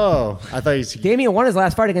 Oh, I thought you. Damian won his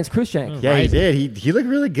last fight against Khrushchev. Yeah, he did. He looked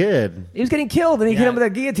really good. He was getting killed, and he hit him with a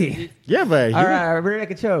guillotine. Yeah, but he All right, we're gonna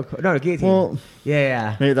make a choke. No, a guillotine. Well-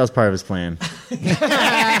 yeah. maybe that was part of his plan.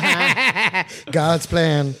 God's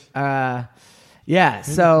plan. Yeah.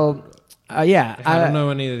 So, yeah. I don't know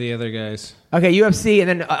any of the other guys. Okay, UFC,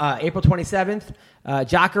 and then April 27th,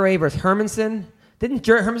 Jacare versus Hermanson. Didn't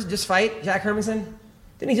Hermanson just fight Jack Hermanson?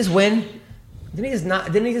 Didn't he just win? Didn't he just not?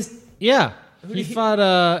 Didn't he just? Yeah. did He he-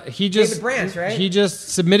 fought he just David Branch, right? He just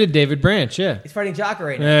submitted David Branch, yeah. He's fighting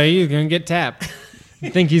Jacare now. Yeah, he's gonna get tapped. You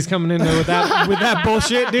think he's coming in there with that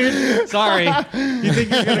bullshit, dude? Sorry. You think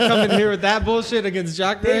he's gonna come in here with that bullshit against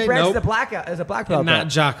Jacare? David Branch Nope. is a black belt. Not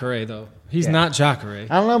Jacare though. He's Yeah. not Jacare.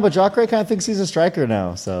 I don't know, but Jacare kind of thinks he's a striker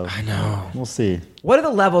now, so I know. we'll see. What are the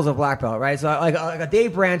levels of black belt, right? So like a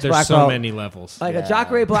Dave Branch There's black so belt, many levels. like a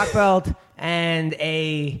Jacare black belt, and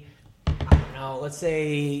a I don't know, let's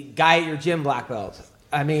say guy at your gym black belt.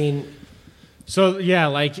 I mean, So yeah,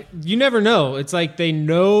 like you never know. It's like they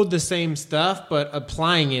know the same stuff, but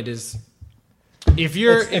applying it is. If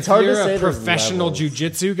you're It's hard to say a those professional levels.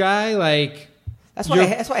 jujitsu guy, like that's why You're-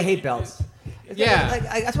 that's why I hate belts. It's Yeah.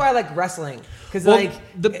 that's why I like wrestling because Well,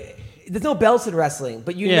 there's no belts in wrestling,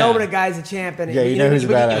 but you Yeah. know when a guy's a champ and Yeah, you know who's a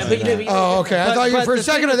badass but in that. Oh, okay. I But- thought you but for a the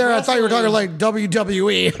second thing there. I with thought you were talking wrestling- like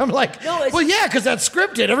WWE. I'm like, No, it's- well, yeah, because that's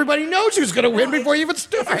scripted. Everybody knows who's going to win No, before you even It's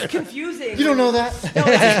start. confusing. You don't know that? No,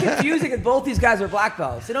 it's just confusing because both these guys are black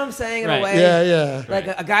belts. You know what I'm saying? In Right. a way. Yeah, yeah. Like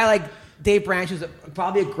a guy like Dave Branch who's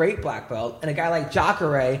probably a great black belt, and a guy like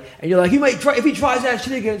Jacare, and you're like, he might try if he tries that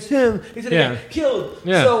shit against him, he's gonna Yeah. get killed.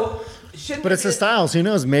 Yeah. So, shouldn't But it's the styles. Who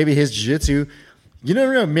knows? Maybe his jiu-jitsu. You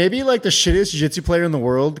never know. Maybe like the shittiest jiu-jitsu player in the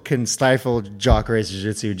world can stifle Jacare's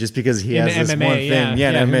jiu-jitsu just because he In has this MMA, one thing. yeah. Yeah,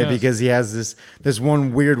 Yeah, in who MMA knows? because he has this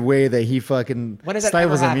one weird way that he fucking When does that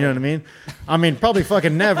stifles ever him. You know what I mean? I mean, probably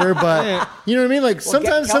fucking never, but Yeah. you know what I mean? Like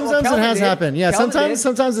sometimes Kelvin it has did. happened. Yeah, Kelvin did.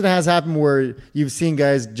 sometimes it has happened where you've seen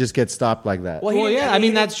guys just get stopped like that. Well, he well, didn't- yeah. I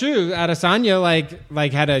mean, that's true. Adesanya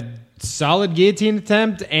like had a solid guillotine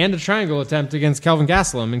attempt and a triangle attempt against Kelvin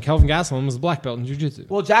Gastelum, and Kelvin Gastelum was a black belt in jiu-jitsu.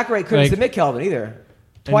 Well, Jacare couldn't Like- submit Kelvin either. And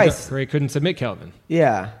Twice. Jacare couldn't submit Kelvin.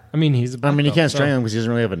 Yeah. I mean, he's a black I mean, you belt, can't so- strangle him because he doesn't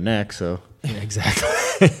really have a neck. So Yeah,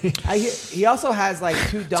 exactly. He also has like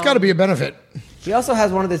two. It's got to be a benefit. He also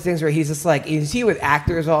has one of those things where he's just like you see with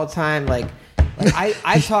actors all the time. Like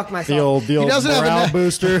I talk myself. the old doesn't have a morale neck.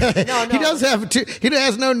 booster. No. He does have he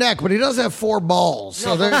has no neck, but he does have 4 balls.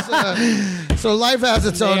 So there's so life has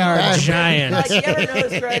its own. They are benefit. giant. Like, you ever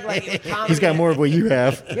notice, Greg? Like with comedy, He's got more of what you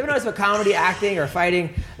have. You ever notice with comedy, acting, or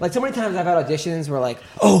fighting? Like so many times I've had auditions where like,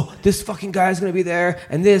 oh, this fucking guy's gonna be there,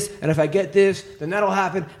 and this, and if I get this, then that'll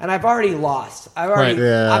happen, and I've already lost. Right.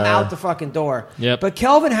 Yeah. I'm out the fucking door. Yep. But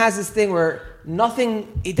Kelvin has this thing where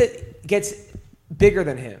nothing gets bigger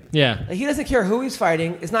than him. Yeah. Like, he doesn't care who he's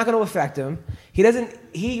fighting. It's not going to affect him. He doesn't.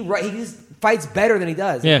 He just fights better than he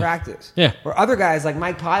does Yeah. in practice. Yeah. Where other guys like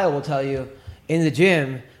Mike Pichel will tell you in the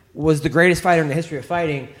gym was the greatest fighter in the history of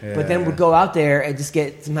fighting, but then would go out there and just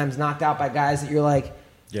get sometimes knocked out by guys that you're like,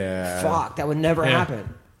 Yeah. fuck, that would never Yeah.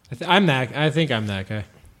 happen. I think I'm that guy.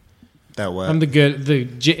 That what? I'm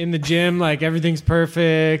in the gym, like everything's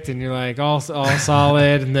perfect, and you're like all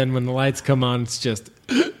solid, and then when the lights come on, it's just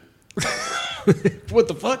what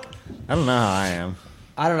the fuck? I don't know how I am.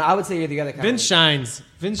 I don't know. I would say you're the other kind. Vince shines.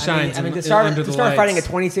 Vince shines. I mean, to under start the fighting lights.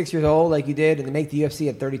 at 26 years old like you did, and to make the UFC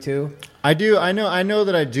at 32. I do. I know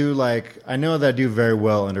that I do. Like I know that I do very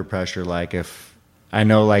well under pressure. Like if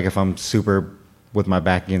I'm super with my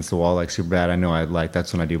back against the wall, like super bad, I know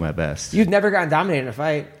that's when I do my best. You've never gotten dominated in a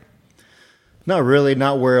fight. Not really.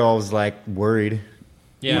 Not where I was like worried.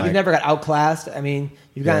 Yeah. You've never got outclassed. I mean,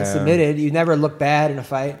 you've gotten Yeah. submitted. You never looked bad in a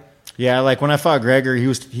fight. Yeah, like when I fought Gregor,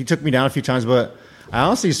 he took me down a few times, but I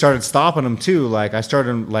honestly started stopping him too. Like I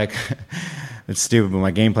started like it's stupid, but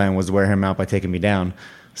my game plan was to wear him out by taking me down.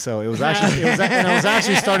 So it was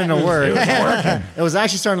actually starting to work. It was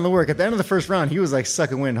actually starting to work. At the end of the first round, he was like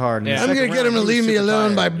sucking wind hard. And Yeah. the I'm second gonna get him round, to he was leave me super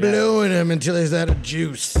alone by tired. blowing him until he's out of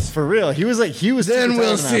juice. For real, he was Then super we'll tired in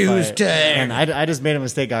that see who's fight. tired. And I just made a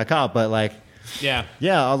mistake, got caught. But like, Yeah.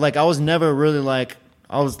 like I was never really like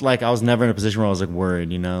I was never in a position where I was like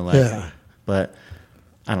worried, you know, like. Yeah. But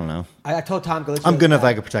I don't know. I told Tom Galicia. I'm good if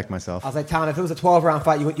I could protect myself. I was like, Tom, if it was a 12-round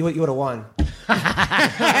fight, you would have won.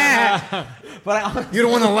 But You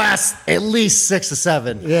don't want to last at least 6 to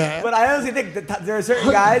 7. Yeah. But I honestly think that there are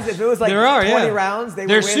certain guys, if it was like There are, 20 yeah. rounds, They're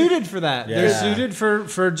would win. suited for that. Yeah. They're suited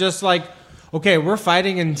for just like, okay, we're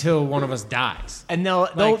fighting until one of us dies. And they'll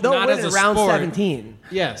Like, win not as in a round sport. 17.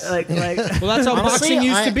 Yes. Like Well, that's how Honestly, boxing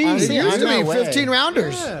used to be. honestly, It used to I'm be that way. 15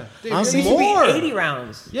 rounders. Yeah. It Honestly, used to be more. 80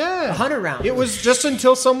 rounds. Yeah. 100 rounds. It was just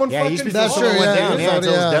until someone Yeah, fucking you used to be That's someone true, went yeah. down. Yeah,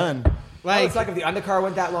 until Yeah. it's done. It's like if the undercard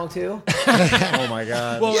went that long too. Oh my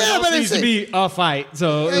god. Well, Yeah, it but also used to be a fight.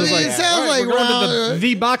 So it was I mean, like, it sounds all right, like we're going to round-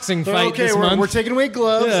 the boxing fight okay, this we're month. taking away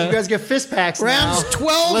gloves. Yeah. You guys get fist packs Rounds now.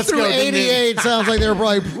 12 Let's through go, didn't it? 88 sounds like they're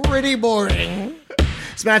probably pretty boring.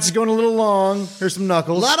 This match is going a little long. Here's some A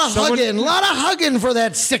knuckles. lot of hugging for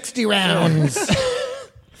that 60 rounds.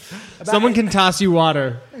 Someone can toss you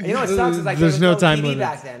water. You know what sucks is like There's there no was time TV limit.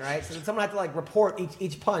 back then, right? So someone had to like report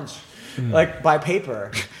each punch, like by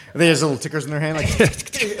paper. They have little tickers in their hand. Like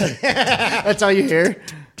that's all you hear.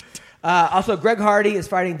 Also, Greg Hardy is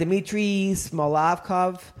fighting Dmitry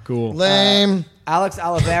Smolovkov. Cool. Lame. Alex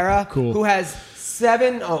Oliveira, Cool. who has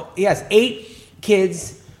 8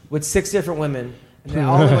 kids with 6 different women, and they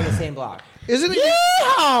all live on the same block. Isn't he?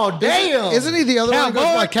 Oh damn! Isn't he the other one that goes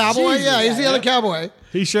by Cowboy? Jesus. Yeah, he's the other Cowboy.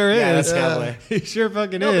 He sure is. Yeah, that's Cowboy. He sure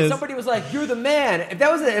fucking No, but is. somebody was like, "You're the man." If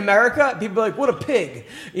that was in America, people would be like, "What a pig,"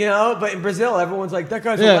 you know. But in Brazil, everyone's like, "That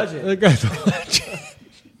guy's a Yeah, legend." that guy's a legend.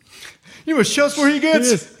 You must show us where he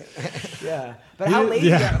gets. Yeah, but how lazy?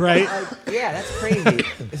 Yeah, right. Yeah, that's crazy.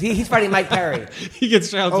 He's fighting Mike Perry. He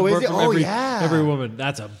gets child Oh, is support he? from Oh, every, yeah. every woman.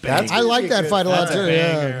 That's a banger. I like that fight a lot That's a too.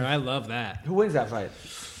 Yeah. banger. I love that. Who wins that fight?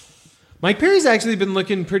 Mike Perry's actually been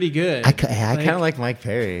looking pretty good. I kind of like Mike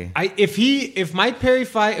Perry. If Mike Perry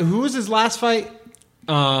fight, who was his last fight?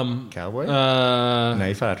 Cowboy? No,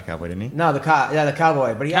 he fought after Cowboy, didn't he? No, the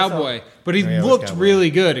Cowboy. But he Cowboy, but he Oh, yeah, it was looked Cowboy. really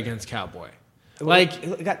good against Cowboy. Like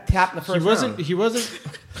he got tapped in the first round. he wasn't.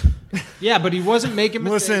 Yeah, but he wasn't making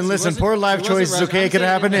mistakes. Listen, He wasn't- poor life he wasn't choices. rushing. Okay, I'm it could saying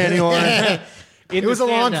happen to in the- anyone. in It was the a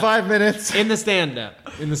long stand-up. 5 minutes. In the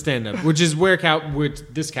stand-up, which is where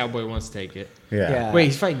this cowboy wants to take it. Yeah. Wait,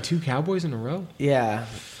 he's fighting 2 cowboys in a row? Yeah.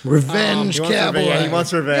 Revenge He wants Cowboy. revenge. Yeah, he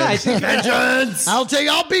wants revenge. Yeah, I think Vengeance! I'll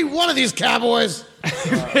beat one of these Cowboys.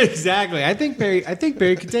 exactly. I think Perry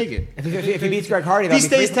can take it. If he beats Greg Hardy, He that'll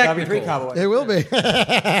be stays that'll be 3 technical. Cowboys. It will be.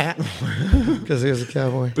 Because he was a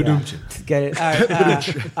Cowboy. Get it? All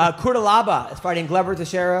right. Kurtalaba is fighting Glover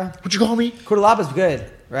Teixeira. What'd you call me? Kurtalaba's good,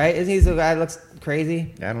 right? Isn't he the guy that looks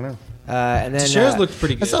crazy? I don't know. And then Shares looked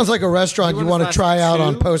pretty good. That sounds like a restaurant He you won want his to last try out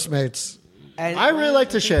on 2. Postmates. and I really like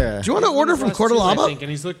Teixeira. Do you want to order from I Cordelaba? think,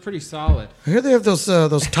 and he's looked pretty solid. I hear they have those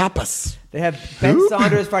tapas. they have Ben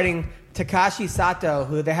Saunders fighting Takashi Sato,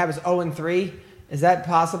 who they have as 0-3. Is that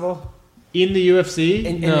possible In the UFC?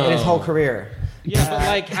 in No. his whole career? Yeah, but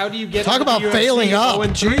like, how do you get Talk into the about UFC failing up.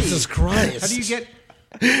 0-3? Jesus Christ. How do you get...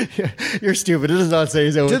 You're stupid. It does not say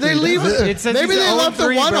he's over. Did they leave it? It says Maybe he's they left the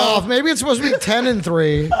 0-3, one bro. off. Maybe it's supposed to be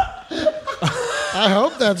 10-3. I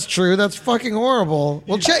hope that's true. That's fucking horrible.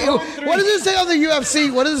 Well, check. What does it say on the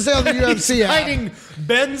UFC? What does it say on the UFC app? Fighting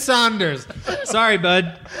Ben Saunders. Sorry,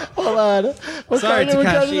 bud. Hold on. What Sorry, kind of-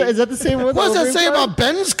 Takashi. Is that the same one? What does that say about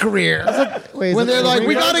Ben's career? Wait, is When it they're the like, we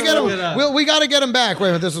ring? gotta get Look it up. him. We gotta get him back. Wait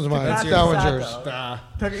a minute, this one's mine. That one's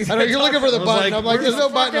yours. I know you're looking for the was button. like, I'm like, there's no where's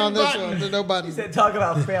the button on this fucking one. There's no button. Talk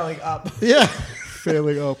about failing up. Yeah.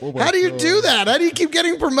 Failing up. Oh my How do you God. do that? How do you keep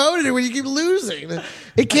getting promoted when you keep losing?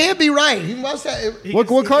 It can't be right. He must have. What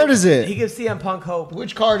card is He it? gives CM Punk hope.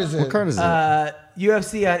 Which card is it? What card is it?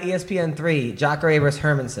 UFC on ESPN 3. Jacare vs.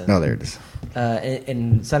 Hermanson. Oh, there it is.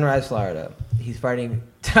 In Sunrise, Florida. He's fighting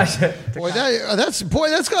Tasha. Boy,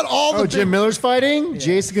 that's got all the Oh, big, Jim Miller's fighting?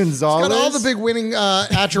 Jason Gonzalez? got all the big winning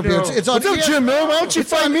attributes. It's on What's up, Jim Miller? Why don't you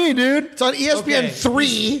fight me, dude? It's on ESPN Okay. 3.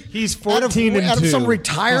 He's out of 14 and 2. out of some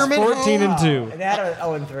retirement. He's 14 home. and 2. And they had it as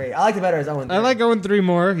 0-3. I liked it better as 0-3. I like going 3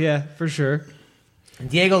 more. Yeah, for sure.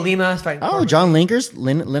 Diego Lima is fighting. Oh, Corbin. John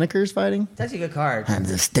Lineker's fighting? It's actually a good card. I'm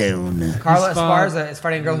the stone. Carla He's fine. Esparza is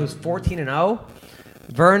fighting a girl who's 14-0.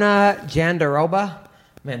 Verna Jandaroba.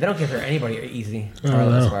 Man, they don't give her anybody easy.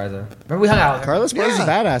 Carla Esparza. Remember we hung out with her? Carlos Sparta's a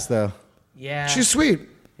badass, though. Yeah. She's sweet.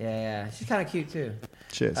 Yeah. She's kind of cute too.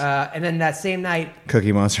 Shit. And then that same night,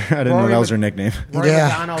 Cookie Monster. I didn't know Rory that was her Mc- nickname. Rory Yeah.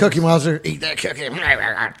 McDonald. Cookie Monster. Eat that cookie.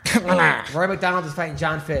 Rory McDonald is fighting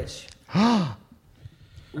John Fitch.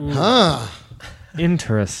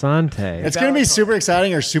 Interessante. It's going to be super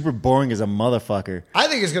exciting or super boring as a motherfucker. I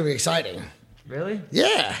think it's going to be exciting. Really?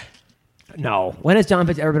 Yeah. No. When has John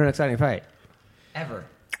Fitch ever been an exciting fight? Ever.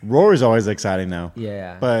 Rory's always exciting, though.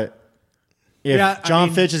 Yeah. But if Yeah, I John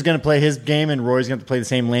mean- Fitch is going to play his game and Rory's going to play the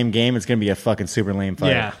same lame game, it's going to be a fucking super lame fight.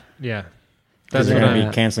 Yeah, yeah. Because they're going to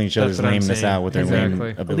be canceling each other's that's what I'm lameness saying. out with their Exactly. lame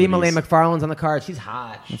abilities. Alima Lane McFarland's on the card. She's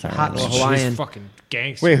hot. She's hot little Hawaiian. She's fucking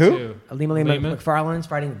gangster. Wait, who? Too. Alima Lane McFarland's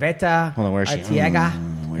fighting Veta Hold on, where is she? Arteaga.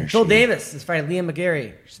 Where is Phil she? Davis is fighting Liam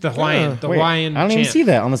McGarry. She's the Hawaiian. The Wait, Hawaiian. I don't even champ. see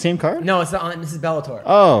that on the same card. No, it's on. This is Bellator.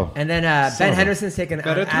 Oh. And then Ben Henderson's taking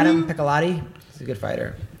Bellator? Adam Piccolotti. He's a good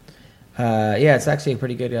fighter. Yeah, it's actually a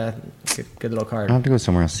pretty good, good little card. I have to go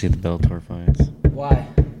somewhere else to see the Bellator fights. Why?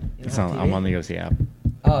 You It's don't on, have I'm TV? on the UFC app.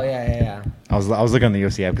 Oh yeah. I was looking on the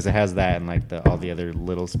UFC app because it has that and like all the other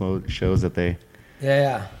little shows that they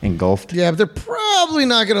Yeah. engulfed. Yeah, but they're probably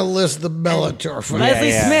not going to list the Bellator fight. Leslie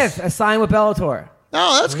yeah. Smith signed with Bellator.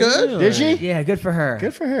 Oh, that's good. Did she? Yeah, good for her.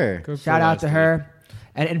 Good for her. Shout out to her.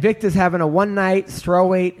 And Invicta's having a one-night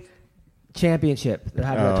strawweight championship. They're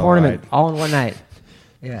having a tournament all in one night.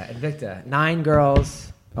 Yeah, Invicta. 9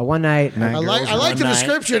 girls, a one night. I like the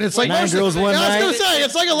description. It's like 9 girls, one I was night. going to say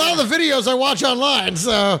it's like a lot of the videos I watch online.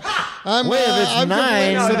 So I'm Wait, if it's I'm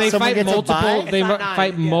 9, No, So they someone fight gets a multiple. bye? They It's not 9,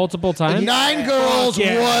 fight yeah. multiple times. 9 girls,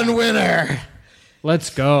 yeah. 1 winner.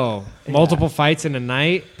 Let's go. Multiple fights in a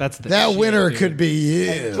night. That's the That shit, winner dude. could be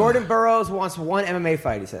you. Jordan Burroughs wants one MMA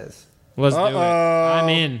fight, he says. Let's do it. Uh-oh. I'm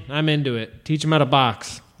in. I'm into it. Teach him how to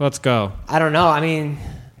box. Let's go. I don't know. I mean,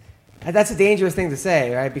 that's a dangerous thing to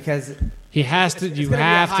say, right? Because He has to. It's You gonna be a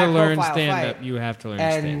have to learn high-profile stand up. fight. You have to learn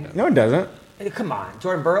And- stand up. No, it doesn't. come on,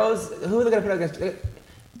 Jordan Burroughs. Who are they going to put against?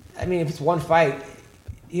 I mean, if it's one fight,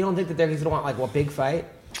 you don't think that they're going to want like one big fight?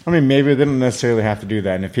 I mean, maybe they don't necessarily have to do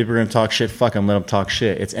that. And if people are going to talk shit, fuck them. Let them talk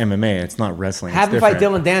shit. It's MMA. It's not wrestling. Have it's him fight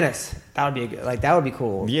different. Dylan Dennis. That would be that would be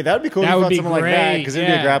cool. Yeah, that would be cool. That if would you be fought something like that great. because it'd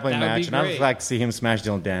be a Yeah, grappling that would match, be and I would great. like to see him smash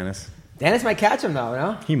Dylan Dennis. Dennis might catch him though,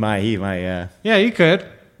 no? He might, yeah, Yeah, you could.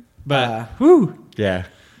 But Uh, whew. yeah.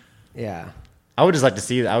 Yeah. I would just like to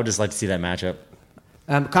see that matchup.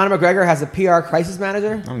 Conor McGregor has a PR crisis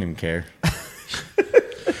manager. I don't even care.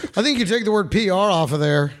 I think you take the word PR off of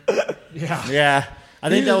there. Yeah, I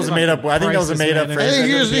think that was a made up. I think that was a made up Crisis phrase. I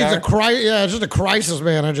think he just needs PR. just a crisis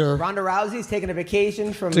manager Ronda Rousey's taking a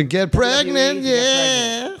vacation from to get WWE pregnant. to get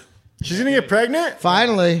Yeah, She's gonna get pregnant.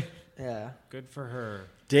 finally. pregnant. Yeah. Good for her.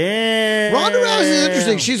 Damn. Ronda Rousey is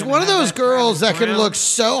interesting. She's Gonna one of have those that girls that can Brown. look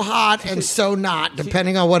so hot and so not,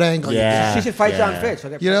 depending on what angle. Yeah. She should fight yeah. John Fitch.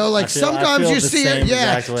 She'll get You know, pregnant. like I feel sometimes you the see same it,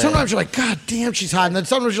 yeah. exact way. Sometimes you're like, God damn, she's hot, and then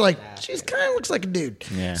sometimes you're like, she's kind of looks like a dude.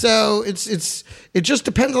 Yeah. So it just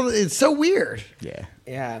depends on. It's so weird. Yeah.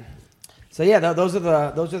 Yeah. So yeah, those are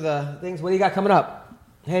the things. What do you got coming up?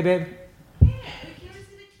 Hey, babe.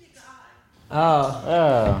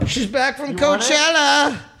 Oh. Oh. She's back from want it?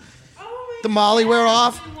 Coachella. The Molly wear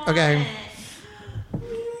off. Okay.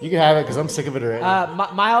 You can have it because I'm sick of it already.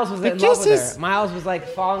 Miles was in love with kisses. her. Miles was like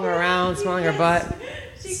following her around, smelling her butt.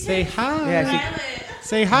 Say hi. Yeah.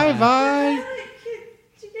 Say hi, Vi.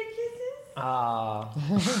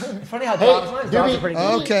 It's funny how dogs are pretty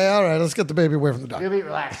good. Okay. All right. Let's get the baby away from the dog.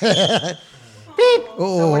 Relax.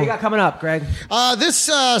 Oh. So what do you got coming up, Greg? This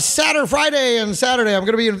Saturday, Friday, and Saturday. I'm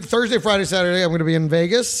going to be in Thursday, Friday, Saturday. I'm going to be in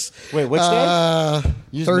Vegas. Wait, which day?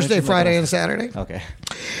 You just Thursday, mentioned Friday, that. and Saturday. Okay.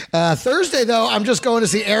 Thursday, though, I'm just going to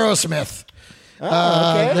see Aerosmith.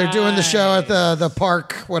 Okay. They're doing the show at the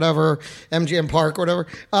park, whatever, MGM Park, whatever.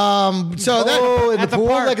 So that. in the pool,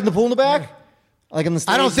 like in the pool in the back, like in the.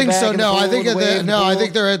 I don't stage in think the so. back, in the No, I pool, think the wave, the I pool?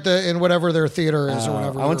 think they're at in whatever their theater is or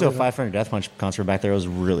whatever. I went to a 5 Finger Death Punch concert back there. It was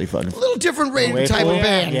really fun. little different rated Wave type pool? of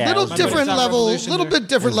band, Yeah, little it was different really- level, Revolution little there. bit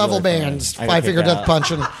different It was level really fun. bands. I got 5 Finger kicked Death out.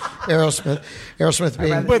 Punch and Aerosmith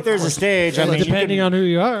being. rather- But there's a stage. I mean, Depending on who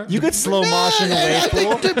you are. you could slow motion the I wave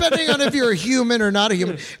pool. think depending on if you're a human or not a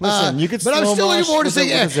human. Listen, you could but I'm slow still looking mosh forward to with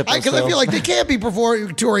seeing a zipper because I still. feel like they can't be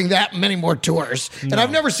touring that many more tours, and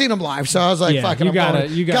I've never seen them live. So I was like, Yeah, "Fucking, you gotta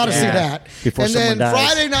see yeah. that." Before and someone then dies.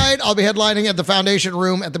 Friday night, I'll be headlining at the Foundation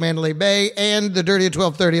Room at the Mandalay Bay and the Dirty at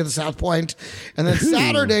 12:30 at the South Point. And then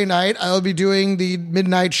Saturday night, I'll be doing the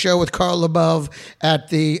midnight show with Carl LeBove at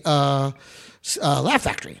the Laugh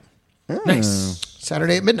Factory. Nice.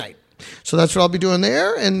 Saturday at midnight. So that's what I'll be doing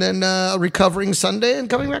there, and then recovering Sunday and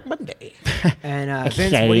coming back Monday. And Vince, what do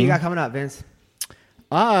Exciting. you got coming up, Vince?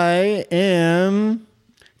 I am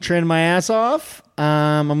training my ass off.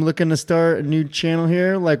 I'm looking to start a new channel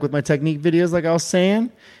here, like with my technique videos, like I was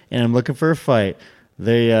saying, and I'm looking for a fight.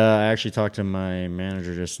 I actually talked to my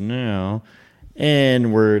manager just now,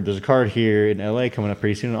 and there's a card here in LA coming up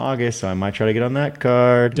pretty soon in August, so I might try to get on that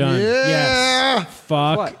card. Done. Yeah. Yes.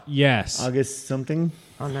 Fuck What? yes. August something.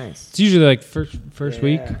 Oh, nice. It's usually like first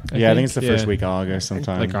week. I think it's the first Yeah. week of August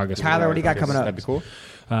sometime. Like August. Tyler, what do you got coming up? That'd be cool.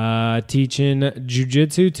 Teaching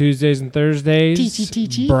jujitsu Tuesdays and Thursdays.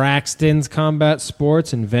 Teachy. Braxton's Combat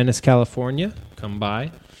Sports in Venice, California. Come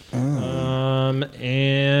by. And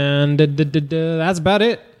that's about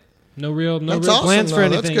it. No real That's plans awesome, for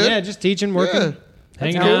though. That's anything. good. Yeah, just teaching, working, Yeah.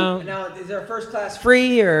 hanging cool. out. Now, is there a first class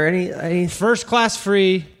free or any? First class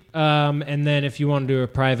free, and then if you want to do a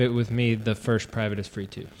private with me, the first private is free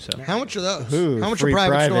too. So How much are those? Ooh, How much are free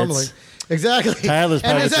privates, privates. normally? Exactly. Tyler's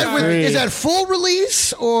and privates are free. is that full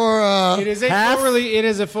release or? it is half? it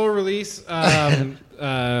is a full release.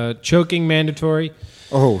 Choking mandatory,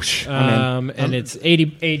 I'm in. and it's 80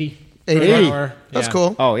 per 80. hour. That's Yeah.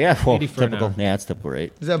 cool. Oh yeah, well, 80 for an typical. hour. Yeah, that's typical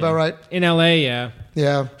rate. Is that about right? In LA, yeah.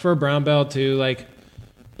 Yeah. For a brown belt too, like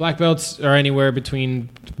black belts are anywhere between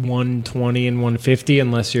 120 and 150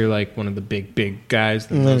 unless you're like one of the big guys.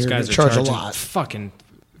 Then those you're guys gonna are charge a charging lot. Fucking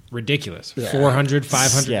ridiculous. $400,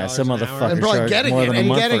 $500. Yeah, some an hour. motherfuckers And probably charge getting more it than a and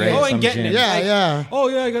month getting for it. Oh, and some getting it. gyms. Yeah, Like, yeah. Oh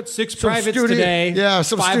yeah, I got 6 Some privates studio, today. Yeah,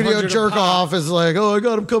 some 500 studio a jerk pop. off is like, oh, I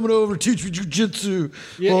got him coming over to teach me jujitsu.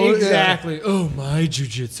 Yeah, Well, exactly. Oh, my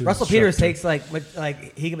jujitsu. Russell Peters instructor. takes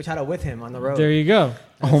like Higa Machado with him on the road. There you go.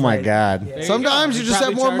 Oh my god. Sometimes you He just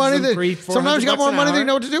have probably more money charges them than. $300-400 Sometimes you got more an money than hour. you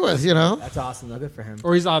know what to do with. You know. That's awesome. Though. Good for him.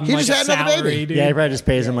 Or he's on He like just a had another salary, baby. dude. Yeah, he probably just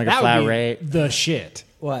pays him like a That flat would be rate. the shit.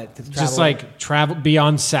 What? To Just travel? like travel be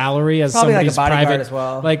on salary as Probably like a somebody's bodyguard private as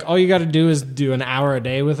well. Like all you got to do is do an hour a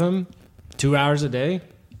day with him, 2 hours a day.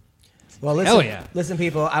 Well, listen, Hell yeah. listen,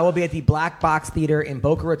 people. I will be at the Black Box Theater in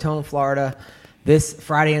Boca Raton, Florida, this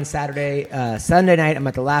Friday and Saturday. Sunday night, I'm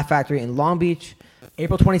at the Laugh Factory in Long Beach.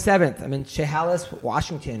 April 27th, I'm in Chehalis,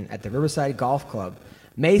 Washington, at the Riverside Golf Club.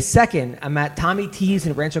 May 2nd, I'm at Tommy T's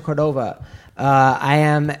in Rancho Cordova. I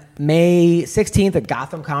am May 16th at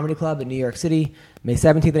Gotham Comedy Club in New York City. May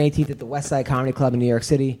 17th and 18th at the West Side Comedy Club in New York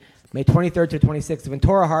City. May 23rd to 26th, at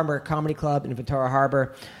Ventura Harbor Comedy Club in Ventura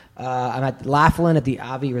Harbor. I'm at Laughlin at the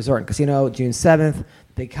Avi Resort and Casino, June 7th.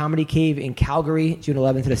 The Comedy Cave in Calgary, June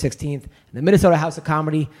 11th to the 16th. And the Minnesota House of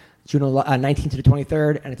Comedy, June 19th to the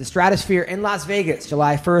 23rd. And at the Stratosphere in Las Vegas,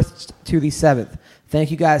 July 1st to the 7th.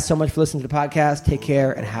 Thank you guys so much for listening to the podcast. Take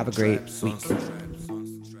care and have a great week.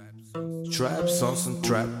 Trap sonsen,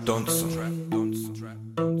 trap dansen.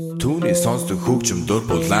 Түүний сонсдог хөгжим дур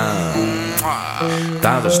булаан.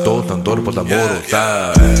 Даадаж дуулан дур булаа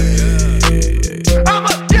мууруулаа.